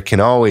way where it can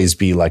always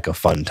be like a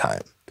fun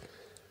time?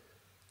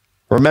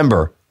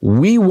 Remember,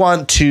 we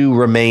want to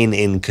remain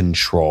in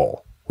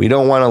control. We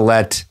don't want to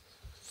let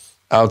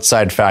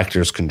outside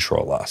factors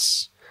control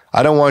us.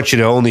 I don't want you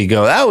to only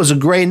go, that was a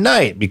great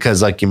night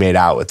because like you made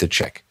out with the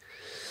chick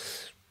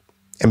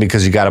and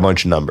because you got a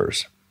bunch of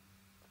numbers.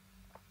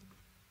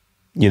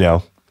 You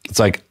know, it's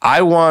like,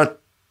 I want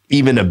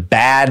even a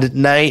bad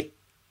night.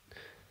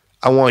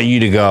 I want you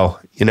to go,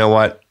 you know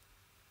what?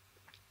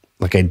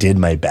 Like I did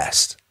my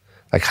best.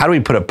 Like, how do we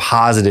put a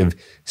positive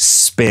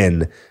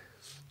spin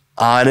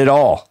on it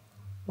all?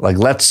 Like,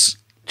 let's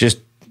just,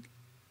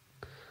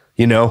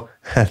 you know,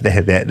 they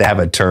have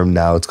a term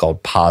now. It's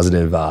called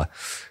positive,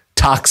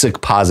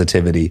 toxic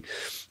positivity.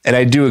 And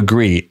I do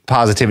agree,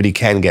 positivity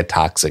can get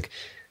toxic.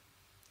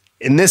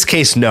 In this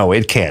case, no,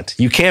 it can't.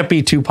 You can't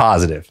be too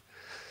positive.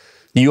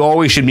 You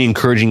always should be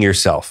encouraging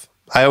yourself.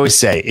 I always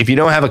say, if you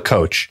don't have a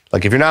coach,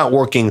 like if you're not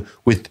working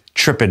with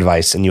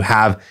TripAdvice and you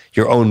have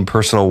your own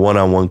personal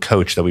one-on-one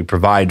coach that we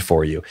provide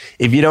for you,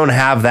 if you don't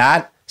have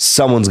that,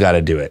 someone's got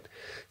to do it.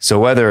 So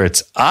whether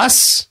it's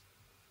us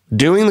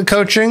doing the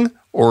coaching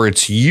or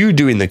it's you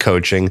doing the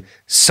coaching,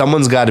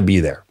 someone's got to be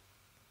there.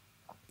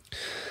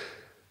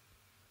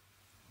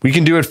 We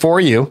can do it for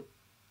you,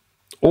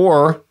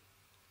 or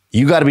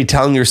you got to be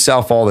telling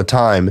yourself all the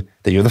time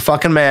that you're the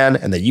fucking man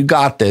and that you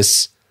got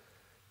this,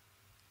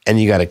 and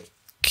you got to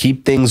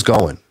keep things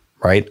going,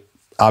 right?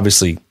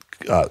 Obviously,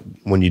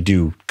 when you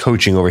do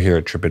coaching over here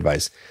at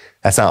TripAdvice,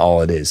 that's not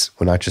all it is.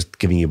 We're not just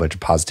giving you a bunch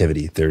of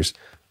positivity. There's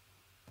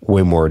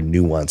way more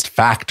nuanced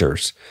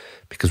factors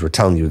because we're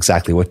telling you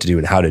exactly what to do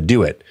and how to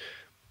do it.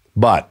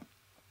 But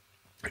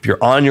if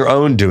you're on your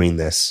own doing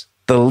this,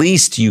 the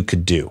least you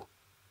could do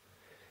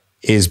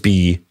is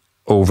be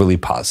overly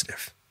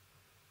positive.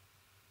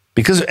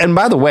 Because, and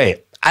by the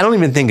way, I don't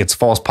even think it's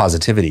false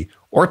positivity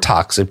or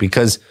toxic,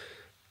 because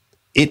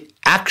it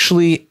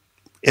actually,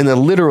 in a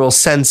literal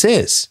sense,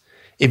 is.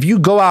 If you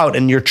go out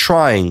and you're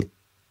trying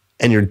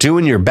and you're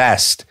doing your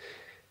best,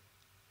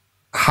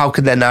 how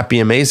could that not be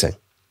amazing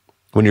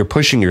when you're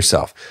pushing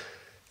yourself?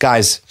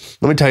 Guys,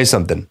 let me tell you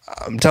something.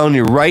 I'm telling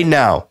you right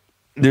now,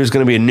 there's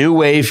going to be a new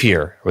wave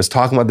here. I was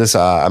talking about this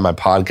on my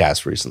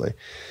podcast recently,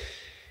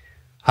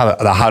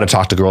 the How to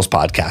Talk to Girls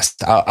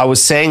podcast. I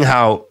was saying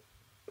how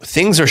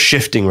things are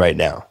shifting right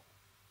now.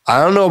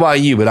 I don't know about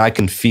you, but I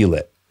can feel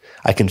it.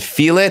 I can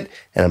feel it,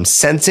 and I'm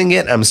sensing it,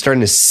 and I'm starting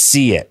to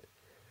see it.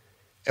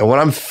 And what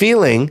I'm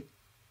feeling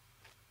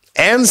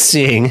and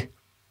seeing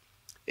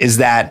is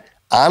that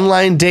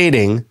online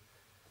dating,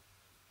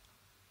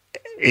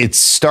 it's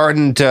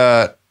starting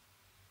to,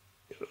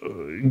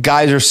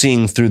 guys are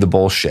seeing through the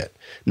bullshit.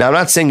 Now, I'm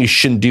not saying you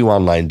shouldn't do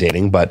online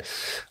dating, but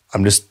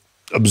I'm just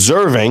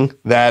observing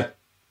that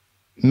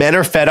men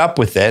are fed up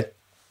with it.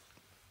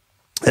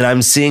 And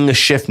I'm seeing a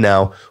shift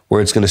now where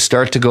it's going to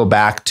start to go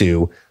back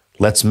to,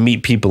 let's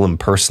meet people in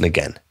person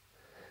again.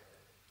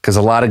 Because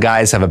a lot of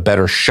guys have a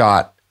better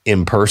shot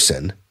in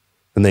person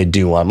than they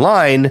do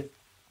online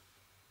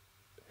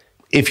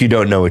if you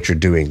don't know what you're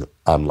doing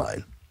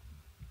online.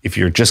 If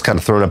you're just kind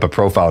of throwing up a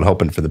profile and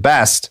hoping for the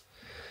best,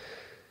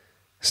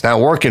 it's not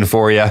working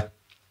for you.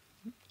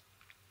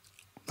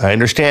 I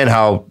understand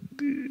how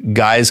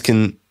guys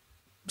can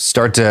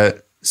start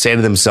to say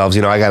to themselves,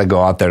 you know, I got to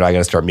go out there and I got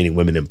to start meeting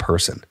women in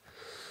person.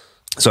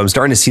 So I'm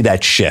starting to see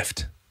that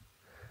shift.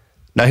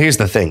 Now, here's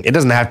the thing. It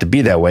doesn't have to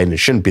be that way, and it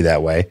shouldn't be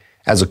that way.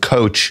 As a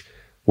coach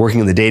working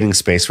in the dating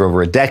space for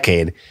over a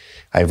decade,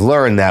 I've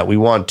learned that we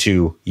want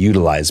to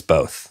utilize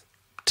both.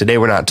 Today,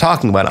 we're not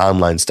talking about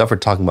online stuff. We're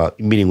talking about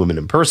meeting women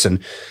in person.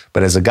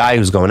 But as a guy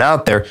who's going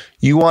out there,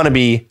 you want to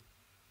be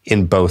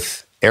in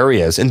both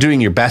areas and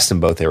doing your best in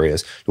both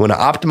areas. You want to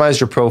optimize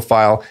your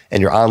profile and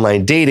your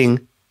online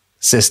dating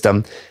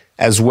system,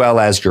 as well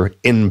as your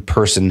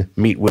in-person,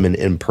 meet women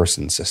in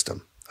person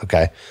system.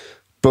 Okay.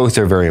 Both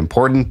are very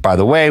important. By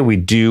the way, we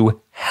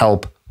do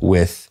help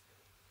with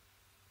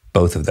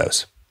both of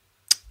those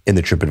in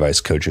the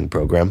TripAdvice coaching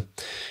program.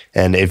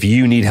 And if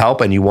you need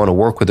help and you want to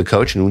work with a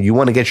coach and you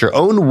want to get your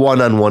own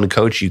one-on-one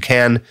coach, you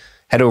can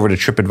head over to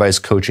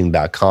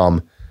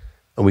tripadvicecoaching.com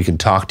and we can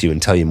talk to you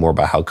and tell you more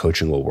about how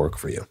coaching will work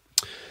for you.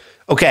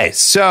 Okay.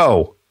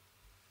 So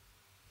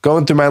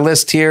going through my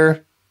list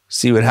here,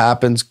 see what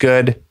happens.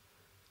 Good.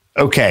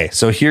 Okay.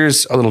 So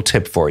here's a little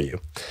tip for you.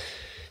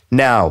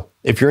 Now,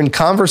 if you're in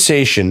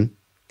conversation,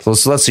 so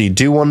let's say you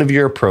do one of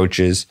your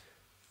approaches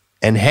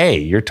and hey,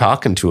 you're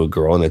talking to a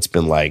girl and it's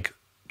been like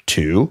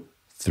 2,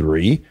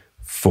 3,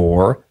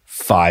 4,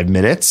 5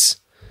 minutes.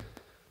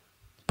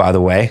 By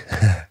the way,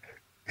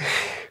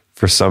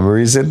 for some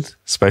reason,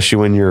 especially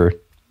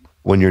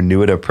when you're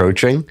new at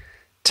approaching,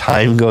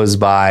 time goes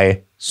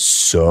by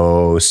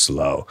so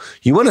slow.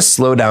 You want to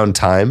slow down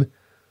time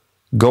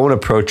go and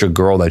approach a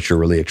girl that you're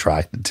really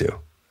attracted to.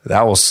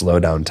 That will slow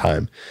down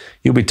time.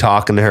 You'll be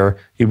talking to her.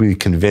 You'll be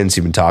convinced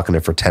you've been talking to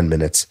her for 10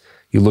 minutes.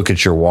 You look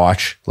at your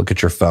watch, look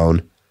at your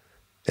phone.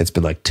 It's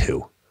been like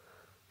 2.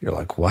 You're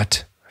like,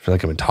 what? I feel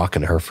like I've been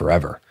talking to her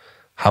forever.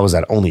 How is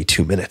that only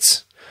 2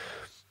 minutes?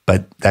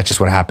 But that's just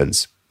what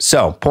happens.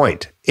 So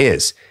point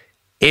is,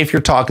 if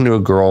you're talking to a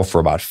girl for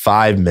about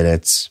 5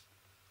 minutes,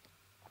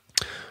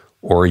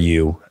 or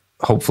you,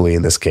 hopefully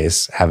in this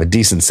case, have a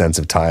decent sense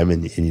of time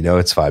and you know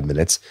it's 5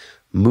 minutes,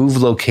 move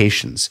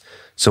locations.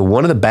 So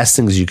one of the best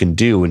things you can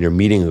do when you're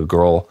meeting a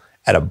girl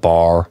at a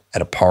bar,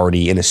 at a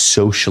party, in a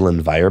social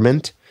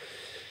environment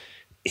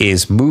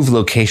is move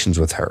locations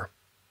with her.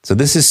 So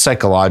this is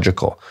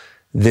psychological.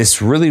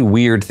 This really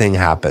weird thing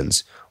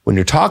happens when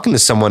you're talking to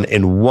someone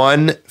in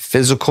one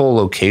physical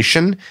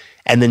location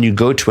and then you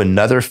go to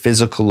another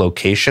physical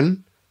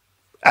location.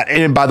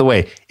 And by the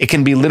way, it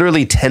can be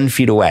literally 10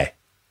 feet away.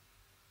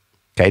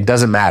 Okay, it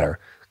doesn't matter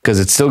because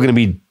it's still going to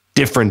be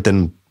different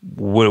than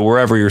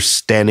wherever you're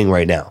standing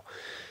right now.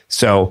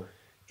 So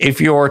if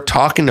you're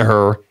talking to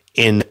her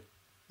in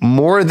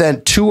more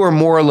than 2 or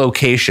more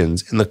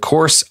locations in the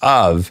course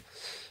of,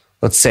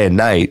 let's say, a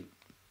night,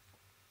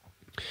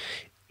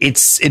 it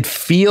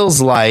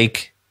feels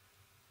like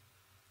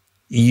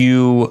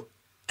you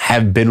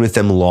have been with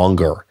them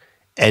longer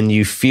and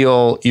you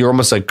feel you're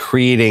almost like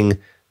creating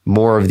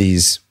more of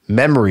these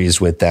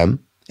memories with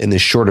them in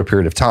this shorter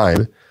period of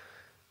time.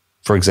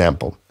 For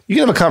example, you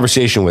can have a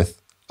conversation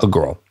with a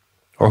girl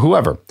or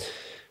whoever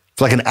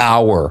for like an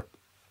hour,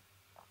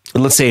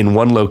 and let's say in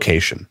one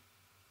location.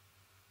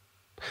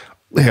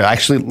 Here,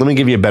 actually, let me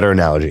give you a better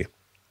analogy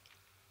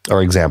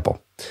or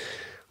example.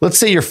 Let's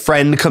say your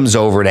friend comes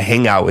over to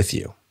hang out with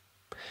you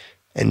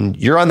and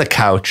you're on the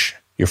couch.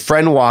 Your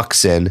friend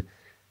walks in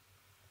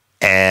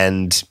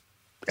and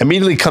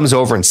immediately comes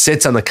over and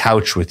sits on the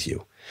couch with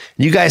you.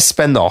 You guys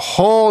spend the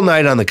whole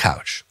night on the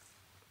couch.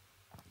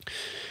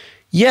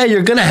 Yeah,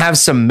 you're going to have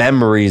some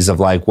memories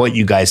of like what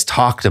you guys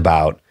talked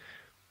about.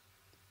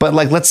 But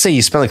like, let's say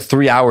you spend like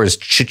 3 hours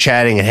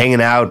chit-chatting and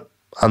hanging out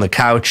on the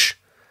couch.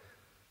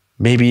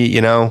 Maybe,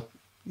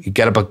 you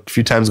get up a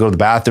few times, go to the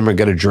bathroom or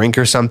get a drink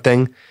or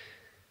something.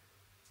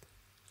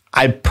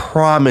 I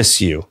promise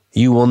you,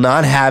 you will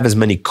not have as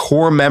many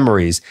core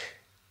memories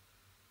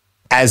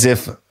as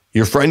if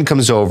your friend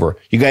comes over,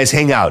 you guys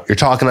hang out, you're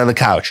talking on the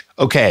couch.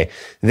 Okay,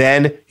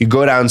 then you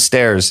go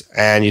downstairs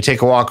and you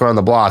take a walk around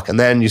the block and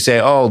then you say,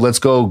 oh, let's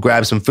go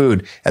grab some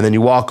food. And then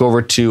you walk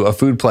over to a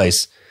food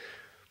place.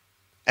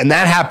 And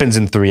that happens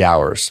in 3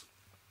 hours.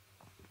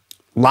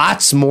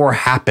 Lots more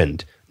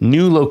happened.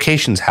 New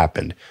locations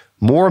happened.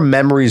 More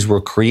memories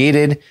were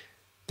created.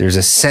 There's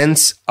a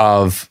sense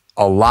of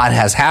a lot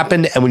has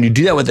happened. And when you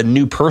do that with a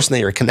new person that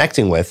you're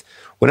connecting with,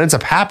 what ends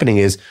up happening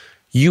is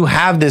you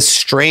have this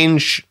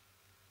strange,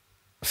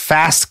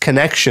 fast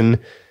connection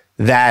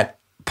that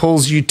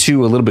pulls you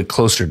two a little bit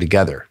closer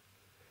together.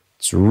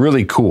 It's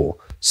really cool.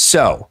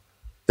 So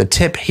the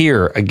tip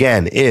here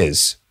again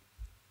is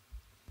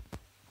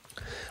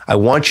I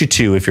want you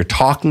to, if you're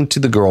talking to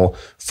the girl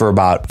for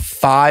about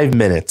 5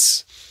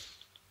 minutes,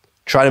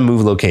 try to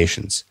move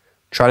locations.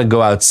 Try to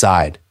go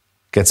outside,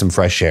 get some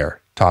fresh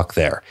air, talk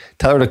there.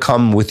 Tell her to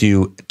come with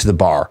you to the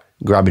bar,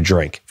 grab a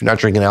drink. If you're not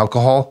drinking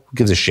alcohol, who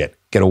gives a shit?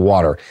 Get a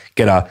water.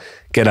 Get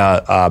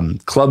a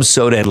club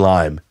soda and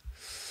lime.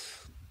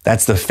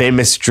 That's the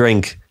famous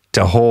drink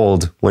to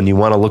hold when you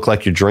want to look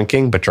like you're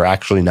drinking, but you're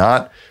actually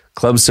not.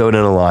 Club soda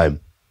and a lime.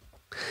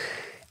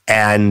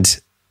 And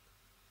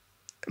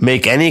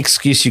make any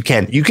excuse you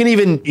can. You can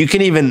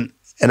even,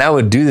 and I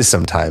would do this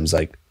sometimes,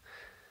 like,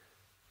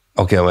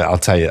 okay, I'll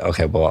tell you.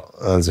 Okay, well,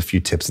 there's a few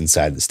tips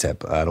inside this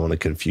tip. I don't want to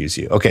confuse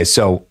you. Okay,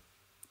 so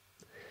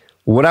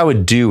what I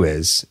would do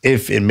is,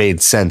 if it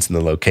made sense in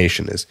the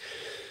location, is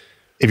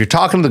if you're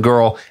talking to the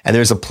girl and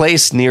there's a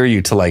place near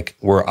you to like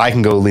where I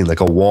can go lean, like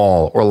a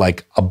wall or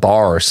like a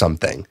bar or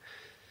something,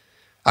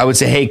 I would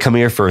say, hey, come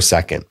here for a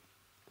second.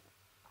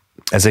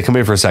 I'd say, come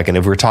here for a second.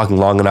 If we were talking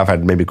long enough,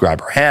 I'd maybe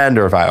grab her hand,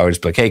 or if I would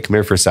just be like, hey, come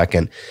here for a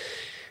second.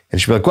 And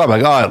she'd be like, well,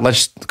 I'm like, oh,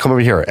 let's come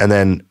over here. And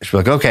then she'd be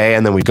like, okay.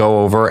 And then we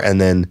go over and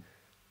then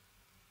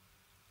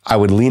I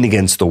would lean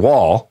against the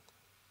wall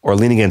or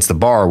lean against the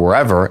bar,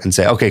 wherever, and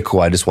say, okay, cool.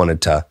 I just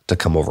wanted to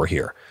come over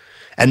here.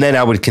 And then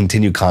I would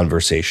continue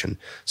conversation.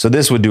 So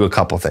this would do a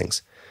couple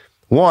things.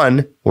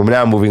 One, we're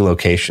now moving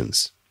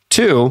locations.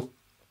 Two,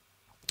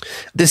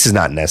 this is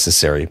not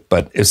necessary,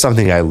 but it's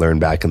something I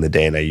learned back in the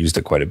day and I used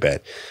it quite a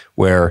bit,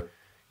 where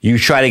you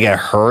try to get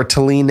her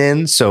to lean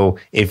in. So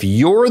if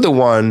you're the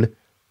one,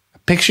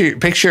 picture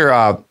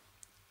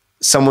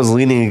someone's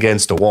leaning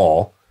against a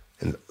wall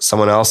and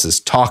someone else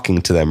is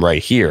talking to them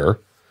right here.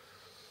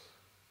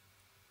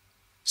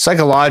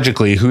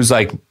 Psychologically, who's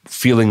like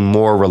feeling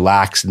more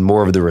relaxed and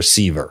more of the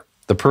receiver?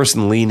 The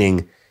person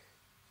leaning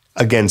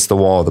against the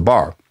wall of the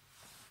bar.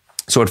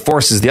 So it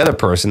forces the other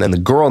person, and the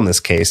girl in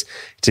this case,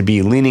 to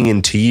be leaning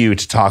into you,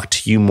 to talk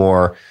to you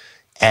more,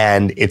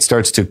 and it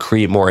starts to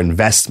create more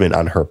investment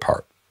on her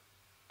part.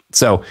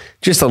 So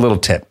just a little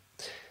tip.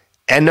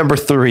 And number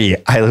three,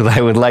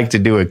 I would like to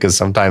do it because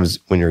sometimes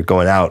when you're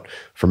going out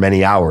for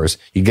many hours,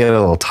 you get a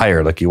little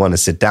tired. Like you want to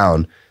sit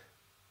down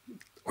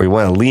or you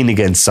want to lean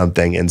against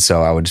something. And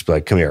so I would just be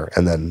like, come here.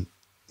 And then,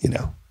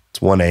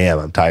 it's 1 a.m.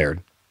 I'm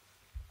tired.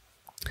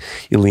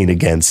 You lean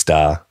against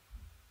a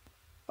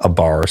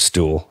bar or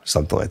stool,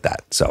 something like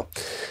that. So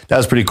that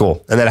was pretty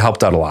cool. And that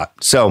helped out a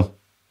lot. So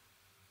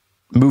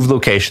move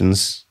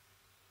locations,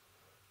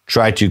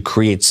 try to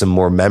create some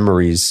more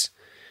memories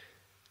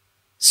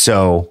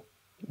so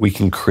we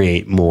can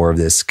create more of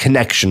this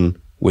connection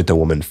with a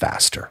woman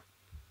faster.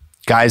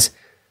 Guys,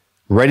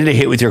 ready to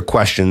hit with your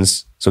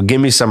questions. So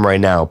give me some right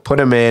now. Put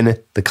them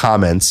in the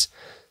comments.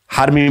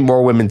 How to meet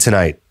more women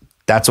tonight.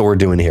 That's what we're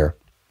doing here.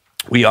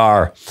 We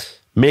are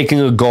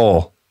making a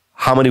goal.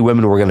 How many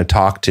women we're going to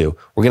talk to.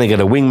 We're going to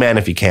get a wingman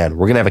if you can.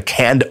 We're going to have a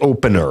canned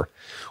opener.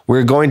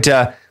 We're going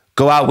to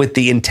go out with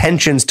the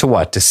intentions to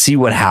what? To see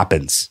what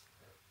happens.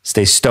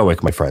 Stay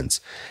stoic, my friends.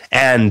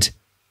 And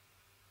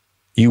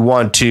you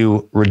want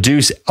to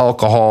reduce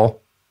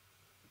alcohol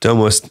to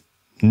almost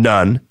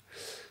none.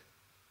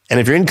 And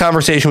if you're in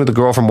conversation with a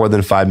girl for more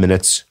than 5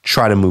 minutes,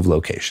 try to move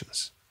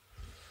locations.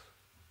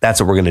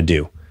 That's what we're going to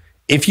do.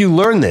 If you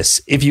learn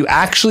this, if you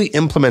actually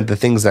implement the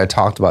things that I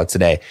talked about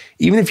today,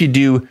 even if you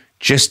do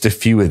just a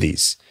few of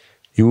these,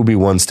 you will be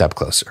one step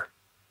closer.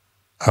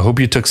 I hope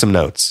you took some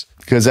notes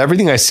because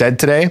everything I said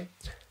today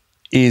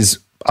is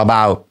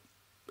about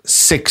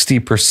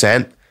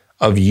 60%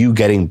 of you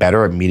getting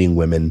better at meeting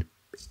women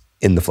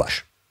in the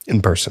flesh,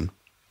 in person.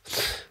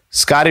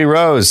 Scotty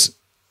Rose,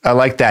 I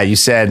like that. You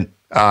said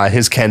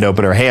his canned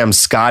opener, hey, I'm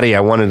Scotty. I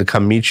wanted to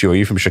come meet you. Are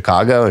you from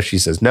Chicago? And she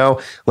says, no.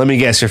 Let me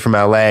guess, you're from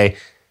LA.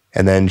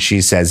 And then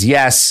she says,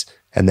 yes.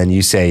 And then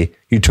you say,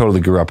 you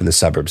totally grew up in the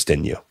suburbs,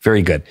 didn't you?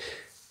 Very good.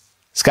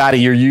 Scotty,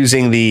 you're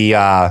using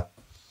the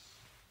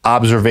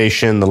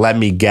observation, the let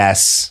me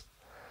guess,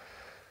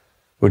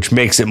 which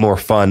makes it more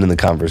fun in the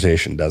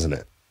conversation, doesn't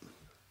it?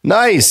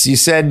 Nice. You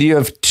said you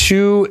have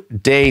 2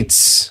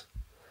 dates.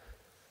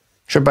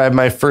 Sure, I have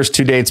my first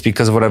 2 dates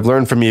because of what I've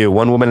learned from you.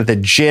 One woman at the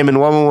gym and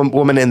one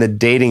woman in the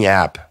dating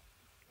app.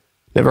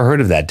 Never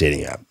heard of that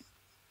dating app.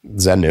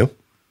 Is that new?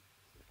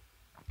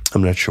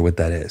 I'm not sure what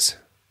that is,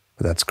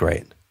 but that's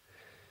great.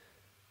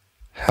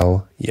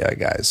 Hell yeah,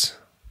 guys.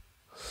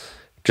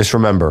 Just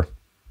remember,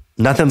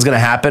 nothing's going to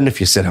happen if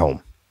you sit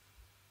home.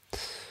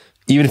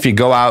 Even if you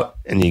go out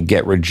and you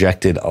get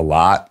rejected a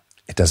lot,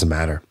 it doesn't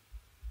matter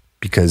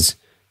because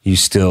you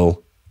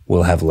still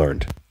will have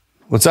learned.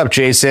 What's up,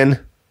 Jason?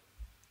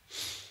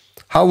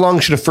 How long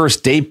should a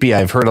first date be?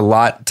 I've heard a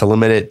lot to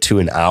limit it to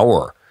an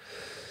hour.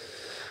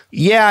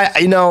 Yeah,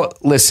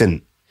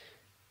 listen,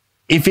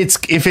 if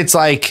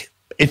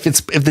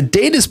the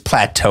date is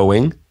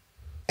plateauing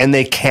and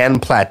they can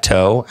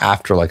plateau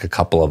after like a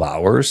couple of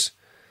hours,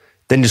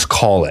 then just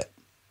call it.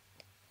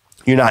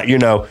 You're not,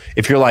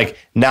 if you're like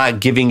not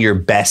giving your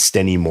best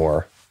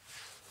anymore,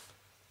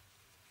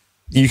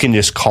 you can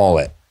just call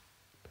it.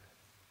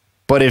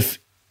 But if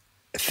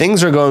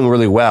things are going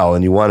really well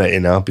and you want to,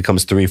 it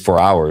becomes 3-4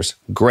 hours,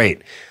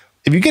 great.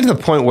 If you get to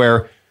the point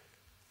where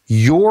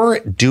you're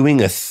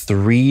doing a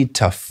 3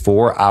 to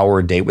 4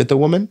 hour date with a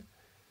woman,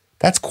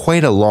 that's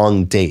quite a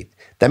long date.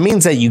 That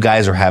means that you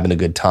guys are having a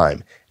good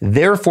time.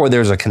 Therefore,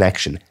 there's a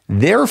connection.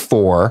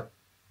 Therefore,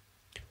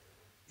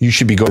 you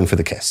should be going for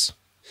the kiss.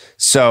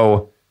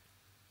 So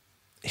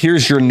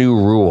here's your new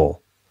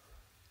rule.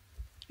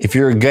 If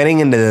you're getting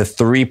into the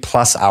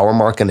 3+ hour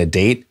mark on a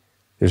date,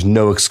 there's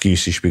no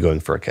excuse you should be going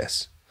for a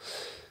kiss.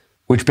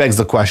 Which begs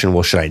the question,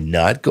 well, should I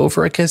not go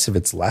for a kiss if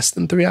it's less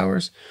than 3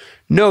 hours?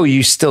 No,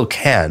 you still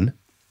can.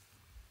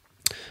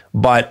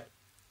 But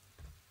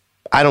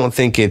I don't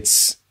think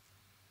it's,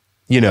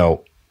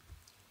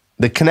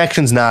 the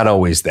connection's not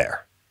always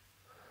there.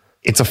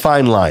 It's a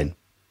fine line.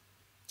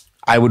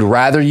 I would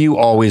rather you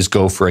always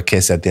go for a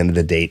kiss at the end of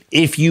the date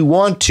if you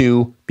want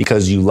to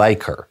because you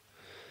like her.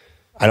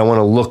 I don't want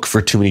to look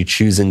for too many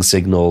choosing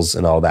signals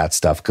and all that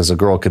stuff because a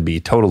girl could be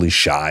totally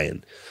shy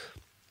and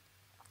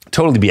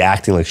totally be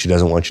acting like she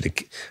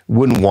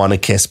wouldn't want to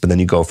kiss, but then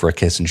you go for a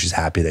kiss and she's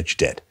happy that you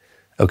did.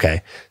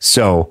 Okay.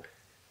 So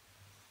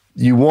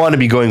you want to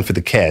be going for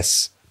the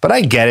kiss, but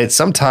I get it.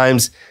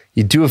 Sometimes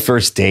you do a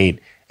first date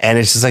and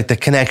it's just like the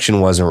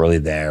connection wasn't really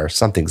there.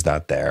 Something's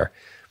not there.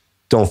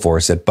 Don't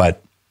force it.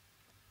 But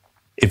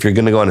if you're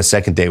going to go on a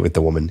second date with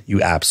the woman,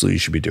 you absolutely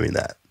should be doing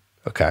that.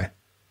 Okay.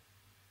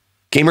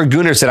 Gamer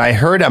Gooner said, I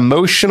heard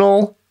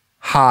emotional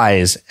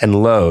highs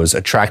and lows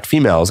attract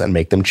females and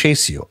make them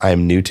chase you. I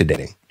am new to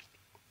dating.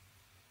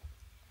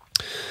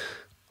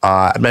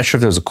 I'm not sure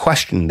if there was a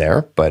question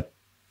there, but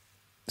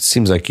it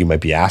seems like you might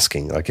be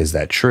asking, like, is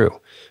that true?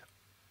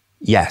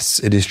 Yes,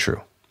 it is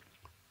true.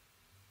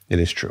 It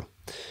is true.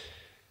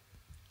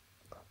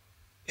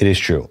 It is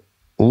true.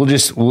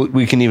 That's one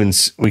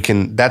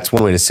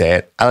way to say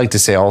it. I like to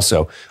say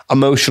also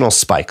emotional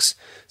spikes.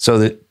 So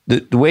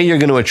the way you're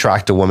going to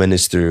attract a woman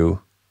is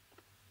through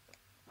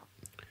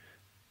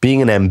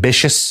being an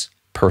ambitious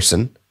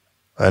person,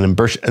 an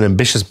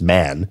ambitious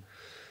man,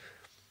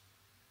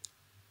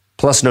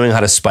 plus knowing how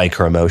to spike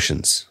her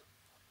emotions.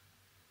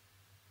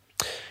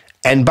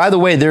 And by the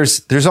way,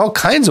 there's all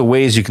kinds of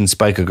ways you can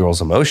spike a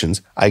girl's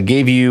emotions. I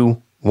gave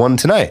you one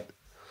tonight.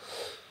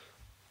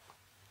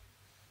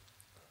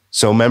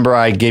 So remember,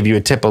 I gave you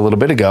a tip a little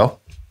bit ago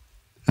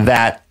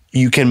that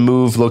you can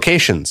move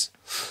locations.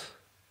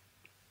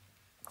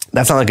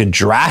 That's not like a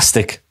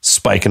drastic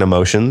spike in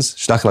emotions.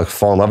 She's not going to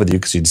fall in love with you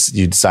because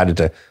you decided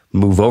to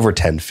move over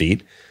 10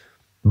 feet.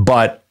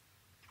 But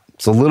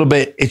it's a little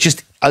bit, it's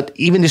just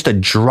even just a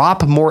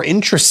drop more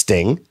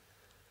interesting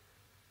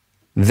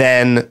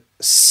than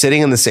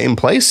sitting in the same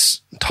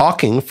place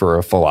talking for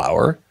a full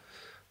hour,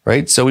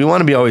 right? So we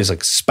want to be always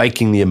like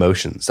spiking the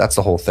emotions. That's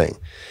the whole thing.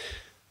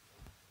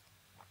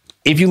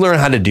 If you learn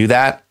how to do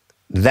that,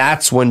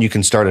 that's when you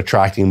can start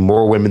attracting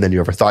more women than you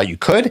ever thought you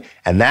could.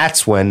 And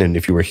that's when, and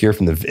if you've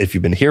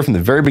been here from the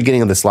very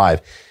beginning of this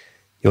live,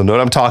 you'll know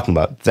what I'm talking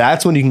about.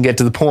 That's when you can get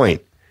to the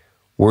point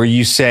where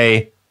you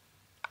say,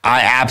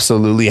 I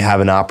absolutely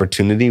have an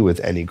opportunity with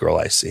any girl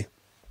I see.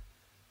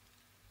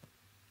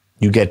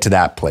 You get to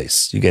that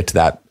place. You get to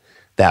that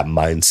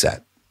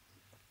mindset.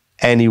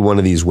 Any one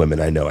of these women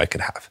I know I could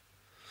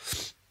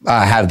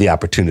have the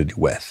opportunity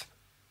with.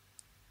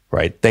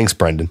 Right? Thanks,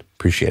 Brendan.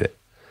 Appreciate it.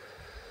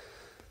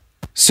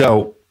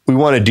 So we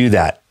want to do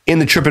that. In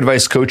the Trip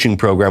Advice coaching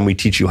program, we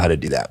teach you how to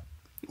do that.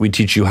 We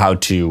teach you how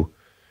to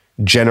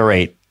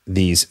generate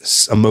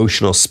these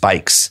emotional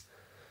spikes.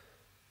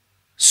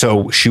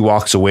 So she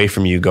walks away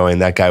from you going,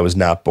 that guy was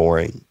not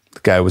boring.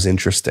 The guy was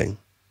interesting.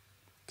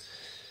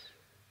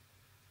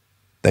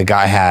 The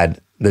guy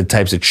had the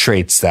types of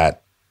traits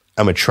that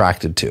I'm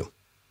attracted to.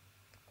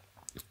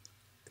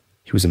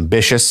 He was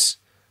ambitious.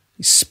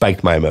 He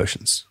spiked my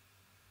emotions.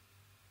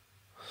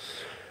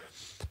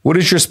 What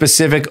is your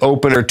specific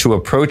opener to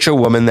approach a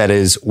woman that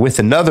is with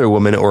another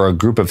woman or a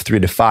group of 3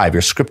 to 5?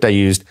 Your script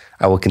I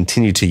will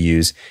continue to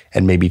use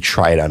and maybe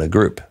try it on a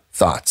group.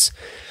 Thoughts?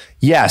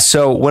 Yeah,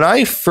 so when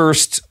I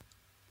first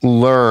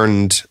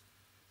learned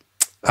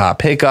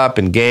pickup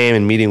and game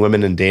and meeting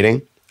women and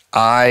dating,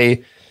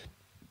 I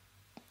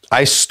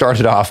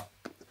started off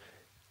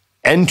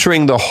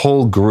entering the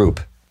whole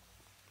group.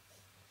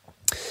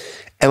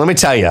 And let me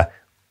tell you,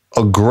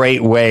 a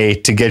great way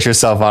to get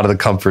yourself out of the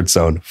comfort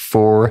zone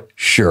for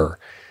sure.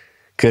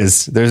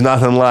 Because there's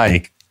nothing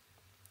like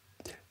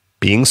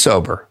being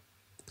sober,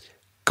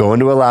 going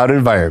to a loud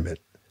environment,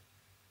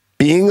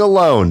 being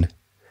alone,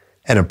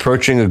 and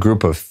approaching a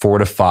group of 4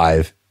 to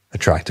 5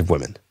 attractive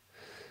women.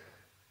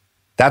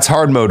 That's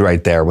hard mode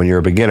right there when you're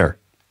a beginner.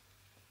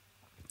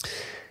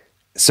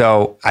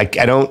 So I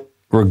don't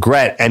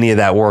regret any of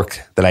that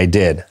work that I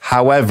did.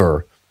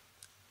 However,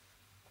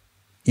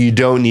 you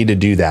don't need to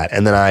do that.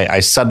 And then I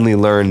suddenly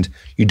learned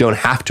you don't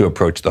have to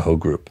approach the whole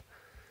group.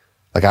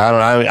 Like I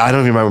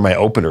don't even remember my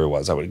opener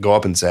was. I would go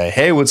up and say,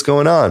 hey, what's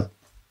going on?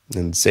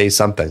 And say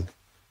something.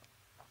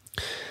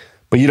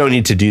 But you don't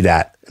need to do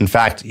that. In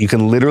fact, you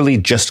can literally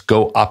just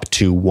go up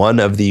to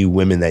one of the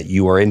women that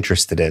you are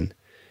interested in,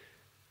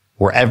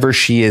 wherever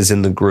she is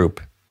in the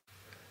group.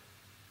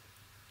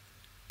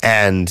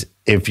 And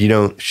if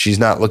she's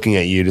not looking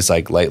at you, just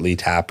like lightly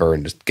tap her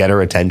and just get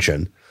her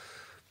attention.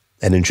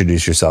 And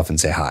introduce yourself and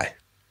say hi.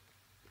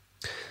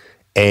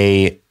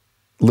 A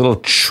little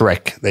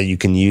trick that you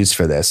can use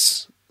for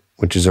this,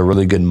 which is a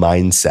really good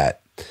mindset,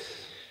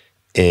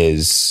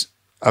 is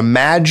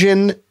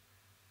imagine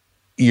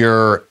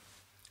you're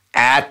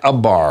at a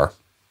bar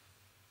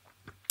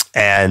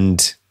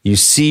and you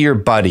see your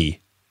buddy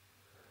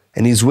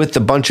and he's with a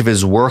bunch of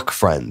his work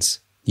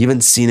friends. You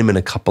haven't seen him in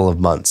a couple of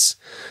months,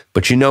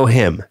 but you know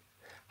him.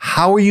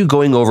 How are you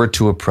going over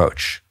to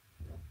approach?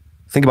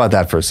 Think about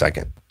that for a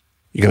second.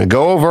 You're going to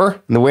go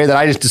over in the way that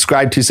I just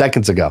described 2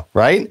 seconds ago,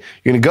 right?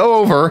 You're going to go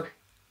over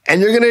and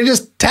you're going to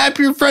just tap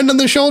your friend on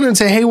the shoulder and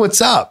say, hey, what's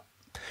up?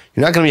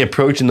 You're not going to be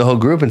approaching the whole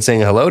group and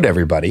saying hello to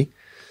everybody.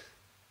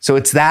 So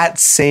it's that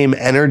same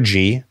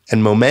energy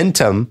and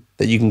momentum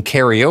that you can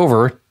carry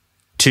over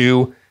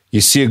to you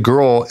see a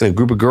girl in a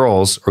group of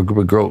girls or a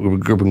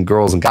group of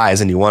girls and guys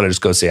and you want to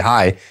just go say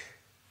hi.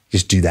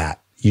 Just do that.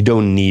 You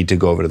don't need to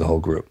go over to the whole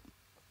group.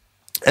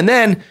 And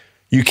then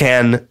you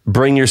can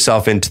bring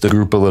yourself into the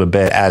group a little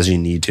bit as you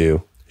need to.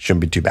 It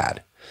shouldn't be too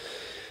bad.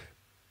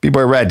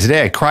 B-Boy Red,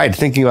 today I cried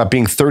thinking about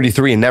being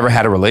 33 and never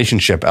had a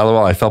relationship.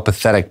 LOL, I felt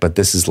pathetic, but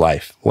this is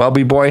life. Well,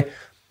 B-Boy,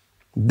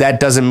 that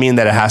doesn't mean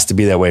that it has to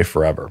be that way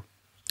forever.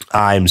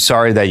 I'm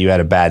sorry that you had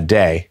a bad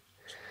day,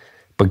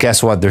 but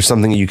guess what? There's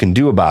something you can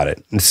do about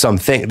it. There's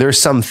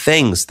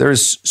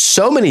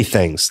so many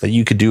things that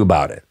you could do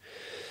about it.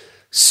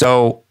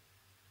 So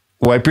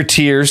wipe your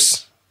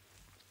tears,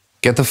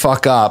 get the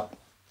fuck up,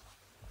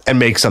 and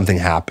make something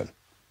happen.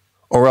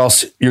 Or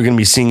else you're going to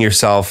be seeing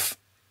yourself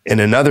in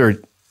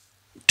another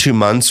 2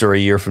 months or a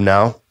year from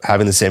now,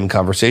 having the same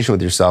conversation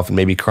with yourself and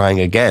maybe crying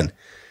again.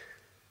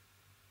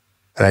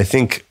 And I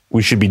think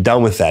we should be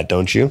done with that,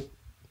 don't you?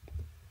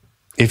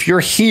 If you're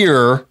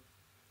here,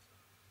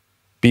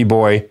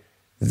 B-Boy,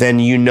 then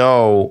you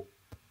know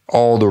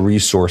all the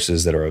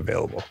resources that are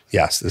available.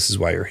 Yes, this is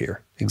why you're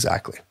here.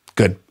 Exactly.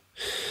 Good.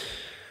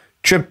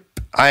 Trip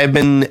I've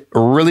been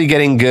really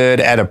getting good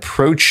at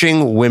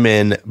approaching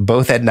women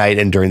both at night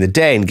and during the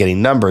day and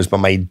getting numbers, but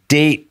my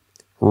date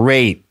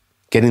rate,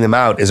 getting them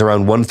out, is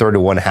around 1/3 to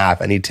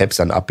 1/2. Any tips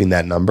on upping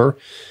that number?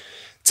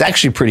 It's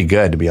actually pretty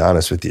good, to be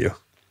honest with you.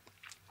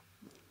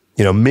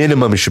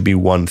 Minimum should be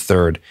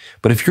 1/3.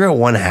 But if you're at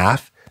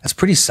 1/2, that's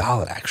pretty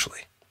solid,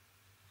 actually.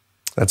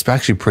 That's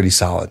actually pretty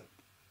solid.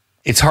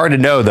 It's hard to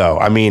know, though.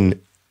 I mean,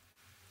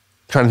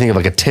 trying to think of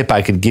like a tip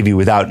I could give you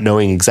without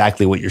knowing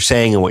exactly what you're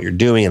saying and what you're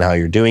doing and how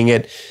you're doing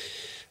it.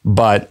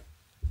 But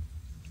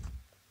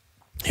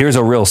here's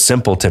a real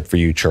simple tip for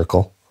you,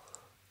 Churchill.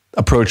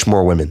 Approach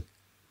more women.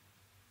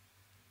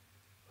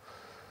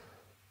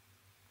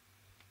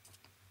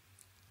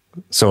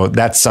 So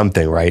that's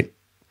something, right?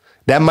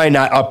 That might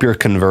not up your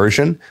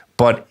conversion,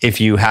 but if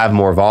you have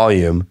more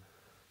volume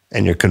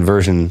and your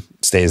conversion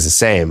stays the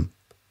same,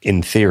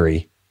 in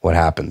theory, what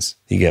happens?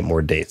 You get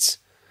more dates.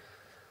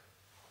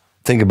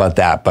 Think about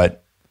that.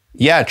 But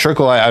yeah,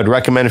 Churchill, I would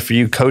recommend for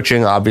you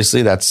coaching.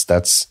 Obviously,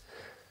 that's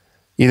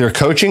either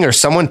coaching or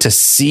someone to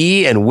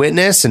see and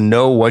witness and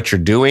know what you're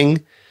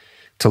doing,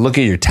 to look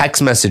at your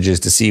text messages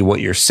to see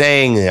what you're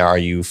saying. Are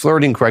you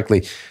flirting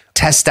correctly?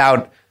 Test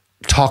out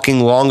talking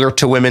longer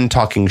to women,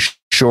 talking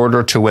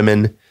shorter to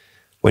women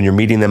when you're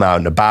meeting them out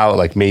and about.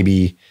 Like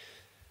maybe,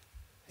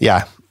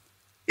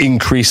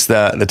 increase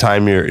the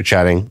time you're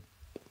chatting.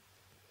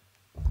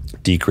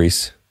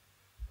 Decrease.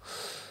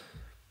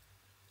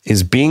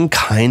 Is being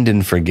kind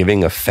and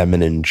forgiving a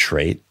feminine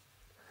trait?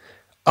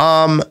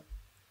 We'll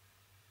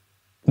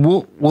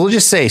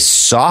just say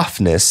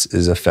softness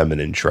is a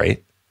feminine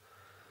trait.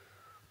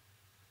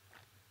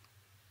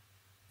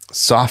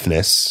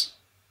 Softness,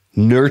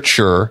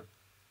 nurture,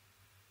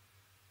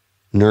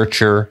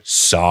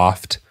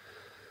 soft.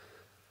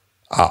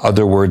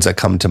 Other words that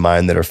come to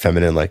mind that are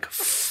feminine, like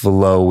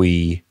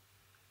flowy,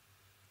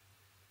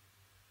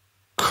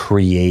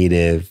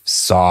 creative,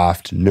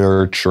 soft,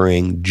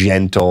 nurturing,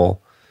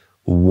 gentle,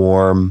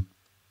 warm.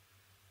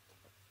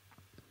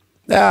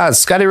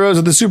 Scotty Rose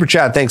with the super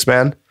chat. Thanks,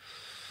 man.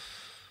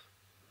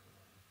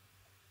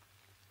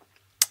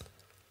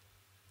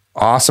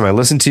 Awesome. I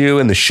listen to you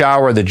in the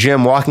shower, the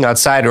gym, walking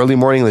outside, early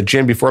morning in the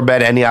gym, before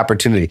bed, any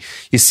opportunity.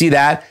 You see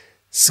that?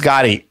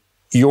 Scotty,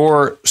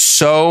 you're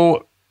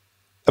so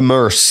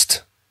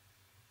immersed.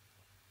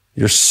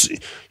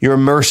 You're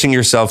immersing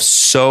yourself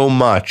so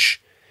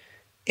much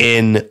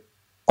in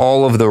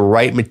all of the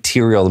right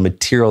material, the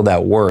material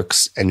that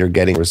works, and you're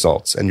getting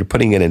results and you're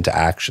putting it into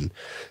action.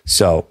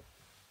 So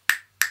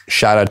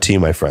shout out to you,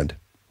 my friend.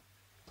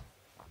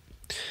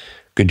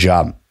 Good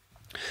job.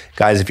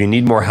 Guys, if you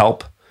need more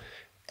help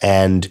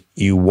and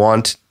you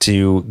want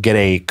to get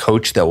a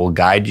coach that will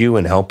guide you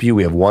and help you,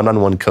 we have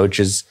one-on-one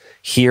coaches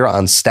here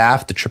on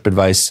staff, the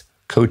TripAdvice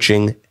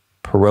coaching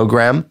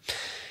program.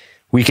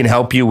 We can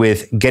help you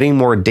with getting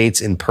more dates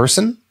in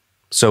person.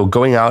 So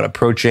going out,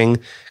 approaching,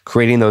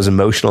 creating those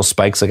emotional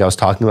spikes like I was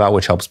talking about,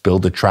 which helps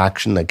build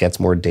attraction that gets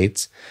more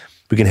dates.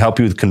 We can help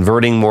you with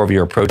converting more of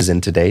your approaches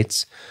into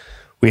dates.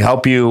 We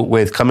help you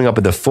with coming up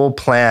with a full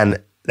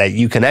plan that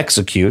you can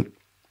execute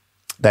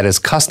that is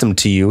custom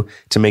to you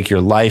to make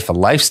your life a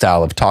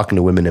lifestyle of talking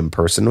to women in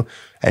person.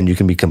 And you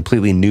can be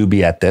completely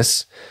newbie at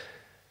this.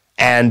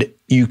 And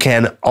you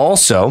can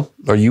also,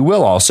 or you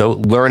will also,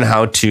 learn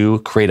how to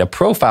create a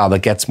profile that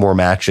gets more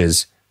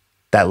matches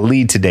that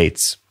lead to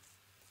dates.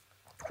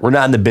 We're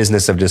not in the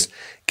business of just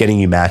getting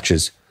you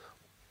matches.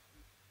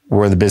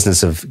 We're in the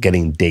business of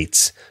getting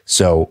dates.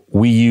 So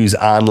we use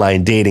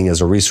online dating as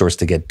a resource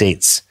to get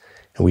dates.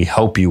 And we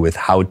help you with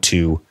how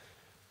to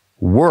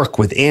work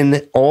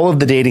within all of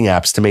the dating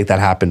apps to make that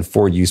happen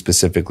for you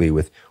specifically,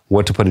 with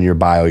what to put in your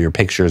bio, your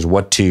pictures,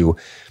 what to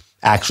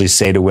actually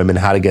say to women,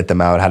 how to get them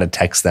out, how to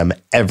text them,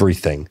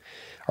 everything.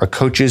 Our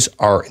coaches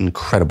are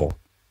incredible.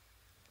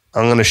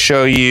 I'm going to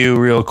show you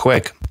real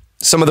quick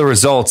some of the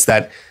results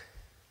that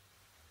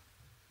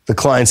the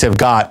clients have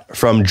got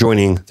from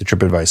joining the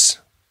TripAdvice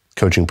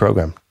coaching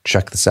program.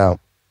 Check this out.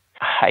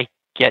 I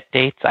get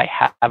dates. I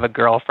have a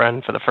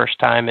girlfriend for the first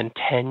time in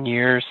 10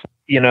 years.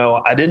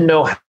 I didn't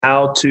know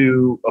how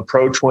to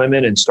approach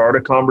women and start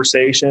a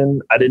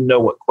conversation. I didn't know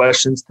what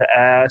questions to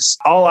ask.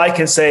 All I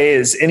can say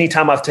is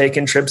anytime I've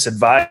taken Trip's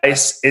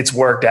advice, it's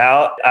worked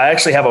out. I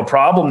actually have a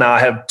problem now. I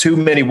have too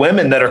many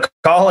women that are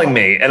calling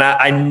me, and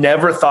I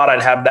never thought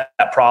I'd have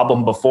that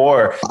problem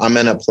before. I'm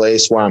in a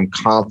place where I'm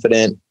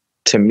confident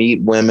to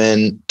meet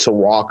women, to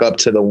walk up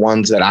to the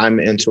ones that I'm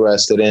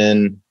interested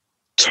in,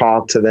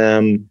 talk to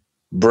them,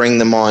 bring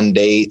them on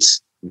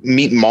dates,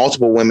 meet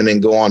multiple women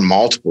and go on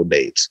multiple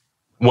dates.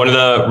 One of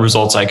the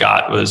results I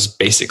got was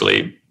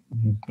basically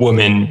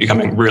women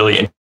becoming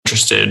really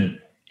interested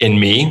in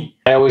me.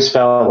 I always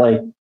felt like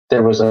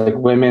there was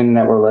women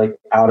that were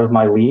out of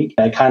my league.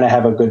 I kind of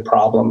have a good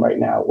problem right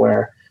now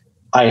where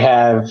I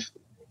have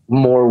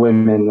more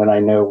women than I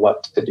know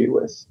what to do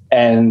with.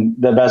 And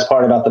the best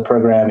part about the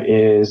program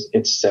is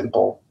it's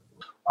simple.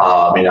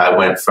 I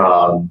went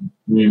from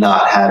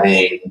not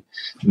having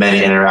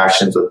many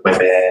interactions with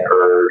women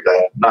or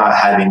not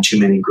having too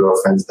many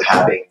girlfriends to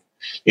having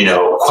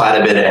quite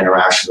a bit of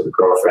interaction with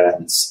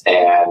girlfriends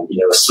and,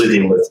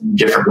 sleeping with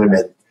different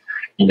women,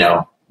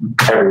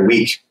 every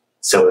week.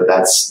 So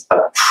that's a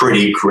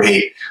pretty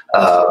great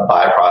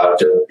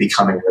byproduct of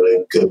becoming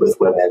really good with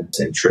women,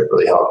 and Trip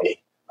really helped me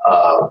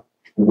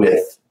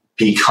with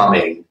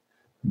becoming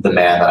the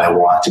man that I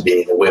want to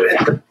be, the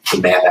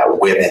man that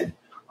women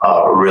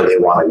really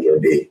wanted me to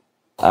be.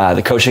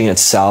 The coaching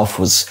itself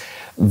was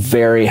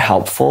very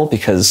helpful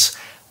because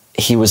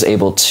he was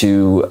able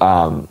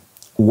to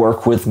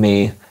work with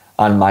me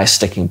on my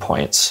sticking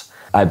points.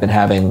 I've been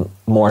having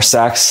more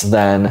sex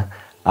than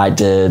I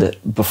did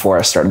before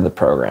I started the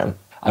program.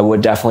 I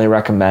would definitely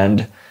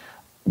recommend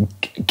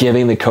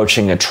giving the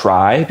coaching a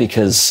try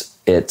because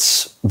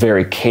it's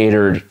very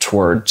catered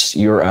towards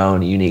your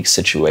own unique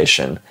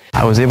situation.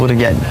 I was able to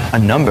get a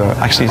number,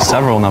 actually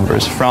several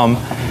numbers, from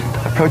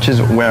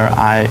approaches where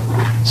I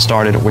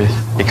started with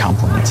a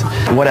compliment.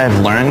 What I've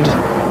learned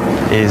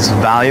is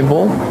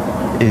valuable,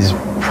 is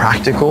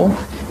practical,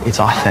 it's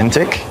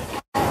authentic,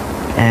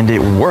 and it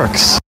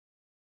works.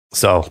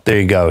 So there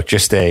you go.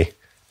 Just a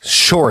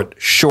short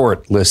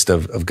list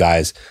of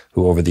guys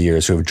who over the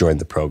years who have joined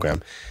the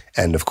program.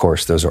 And of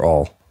course, those are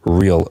all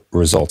real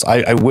results.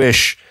 I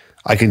wish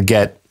I could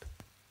get,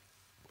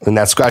 and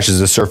that scratches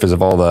the surface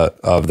of all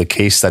the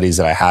case studies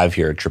that I have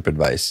here at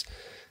TripAdvice.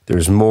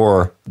 There's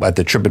more at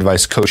the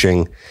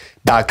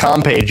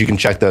tripadvicecoaching.com page. You can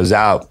check those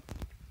out.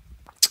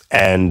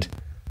 And,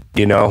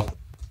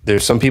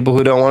 there's some people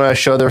who don't want to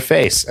show their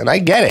face. And I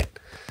get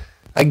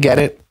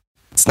it.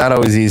 It's not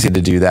always easy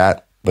to do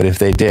that. But if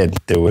they did,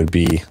 there would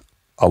be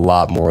a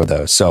lot more of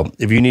those. So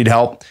if you need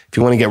help, if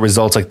you want to get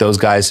results like those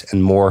guys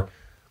and more,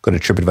 go to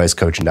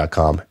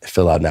tripadvicecoaching.com,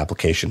 fill out an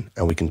application,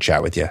 and we can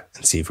chat with you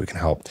and see if we can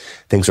help.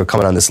 Thanks for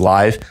coming on this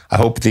live. I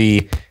hope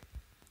the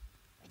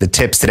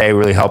tips today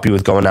really help you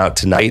with going out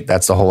tonight.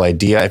 That's the whole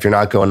idea. If you're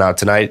not going out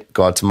tonight,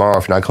 go out tomorrow.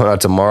 If you're not going out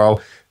tomorrow,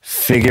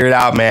 figure it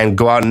out, man.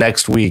 Go out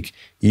next week.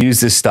 Use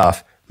this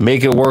stuff.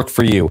 Make it work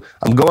for you.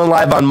 I'm going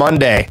live on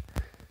Monday.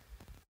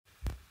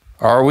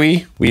 Are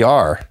we? We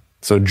are.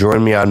 So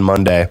join me on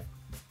Monday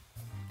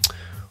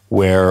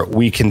where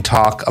we can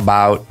talk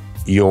about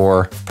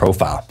your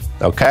profile,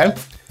 okay?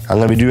 I'm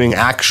going to be doing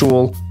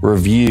actual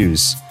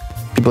reviews.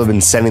 People have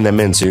been sending them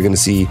in, so you're going to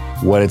see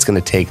what it's going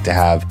to take to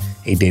have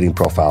a dating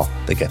profile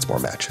that gets more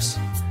matches.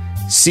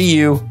 See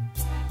you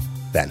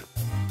then.